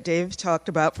 truths that Dave talked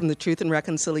about from the Truth and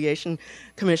Reconciliation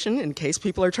Commission, in case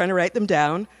people are trying to write them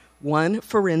down: 1,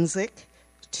 forensic;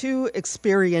 2,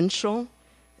 experiential;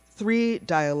 3,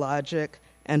 dialogic;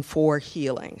 and 4,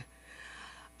 healing.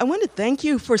 I want to thank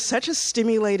you for such a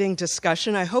stimulating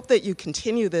discussion. I hope that you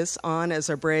continue this on as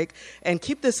our break, and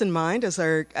keep this in mind as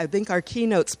I think our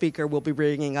keynote speaker will be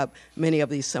bringing up many of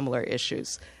these similar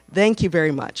issues. Thank you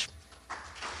very much.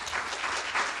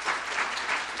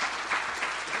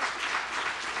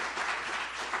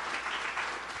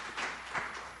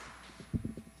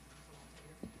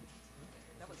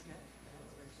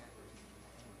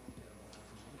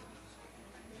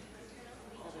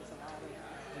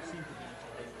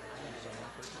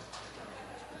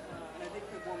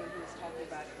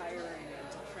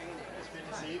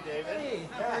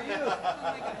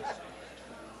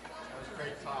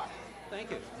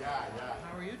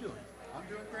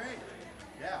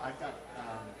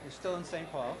 St.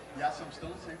 Paul? Yes, I'm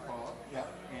still in St. Paul. Yeah,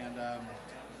 and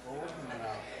we're working on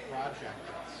a project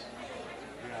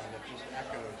that just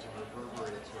echoes and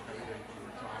reverberates with everything we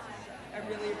were talking about. I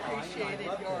really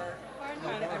appreciated your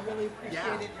Barnhart, I really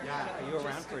appreciated your yeah. Are you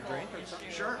around for a drink or something?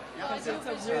 Sure, Well, I yeah. do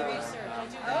visitor research.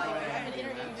 I've been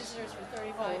interviewing visitors for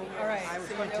 35 years. All right. I was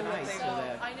so you going know what tonight, they so want.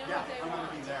 that I know Yeah, what they I'm want.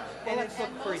 gonna be there. well, let's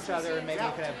look for each other and maybe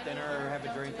we could have dinner or have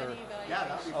a drink or. Yeah,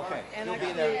 that'd be fun. Okay, And you'll I be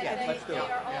think there. they- Yeah, they- let's do they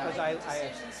it. are all Because making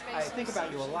decisions I based think on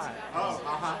about you a decisions lot. about Oh,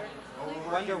 uh-huh.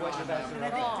 Wonder what you guys And are I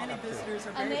think up many to. visitors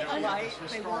are And very they polite. understand.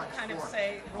 They won't kind of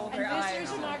say, roll And their eyes. visitors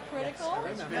are not critical.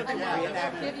 remember. And Yeah, they'll yeah.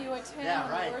 give you a 10 Yeah,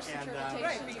 on right, the worst and, interpretations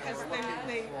Right, because of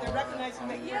they're recognizing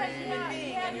that you're a human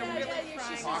being and you're really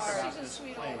trying hard. She's a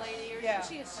sweet old lady, or Yeah.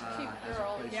 she's a cute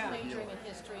girl, who's Yeah. majoring in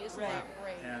history. Isn't Right. that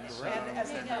great? And And as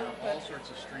a Yeah. group, all but sorts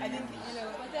of I think, streams. you know,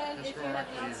 But then if you have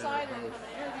an Historically, outsider they're come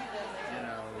and interview them, you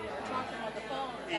know, they're talking on the phone.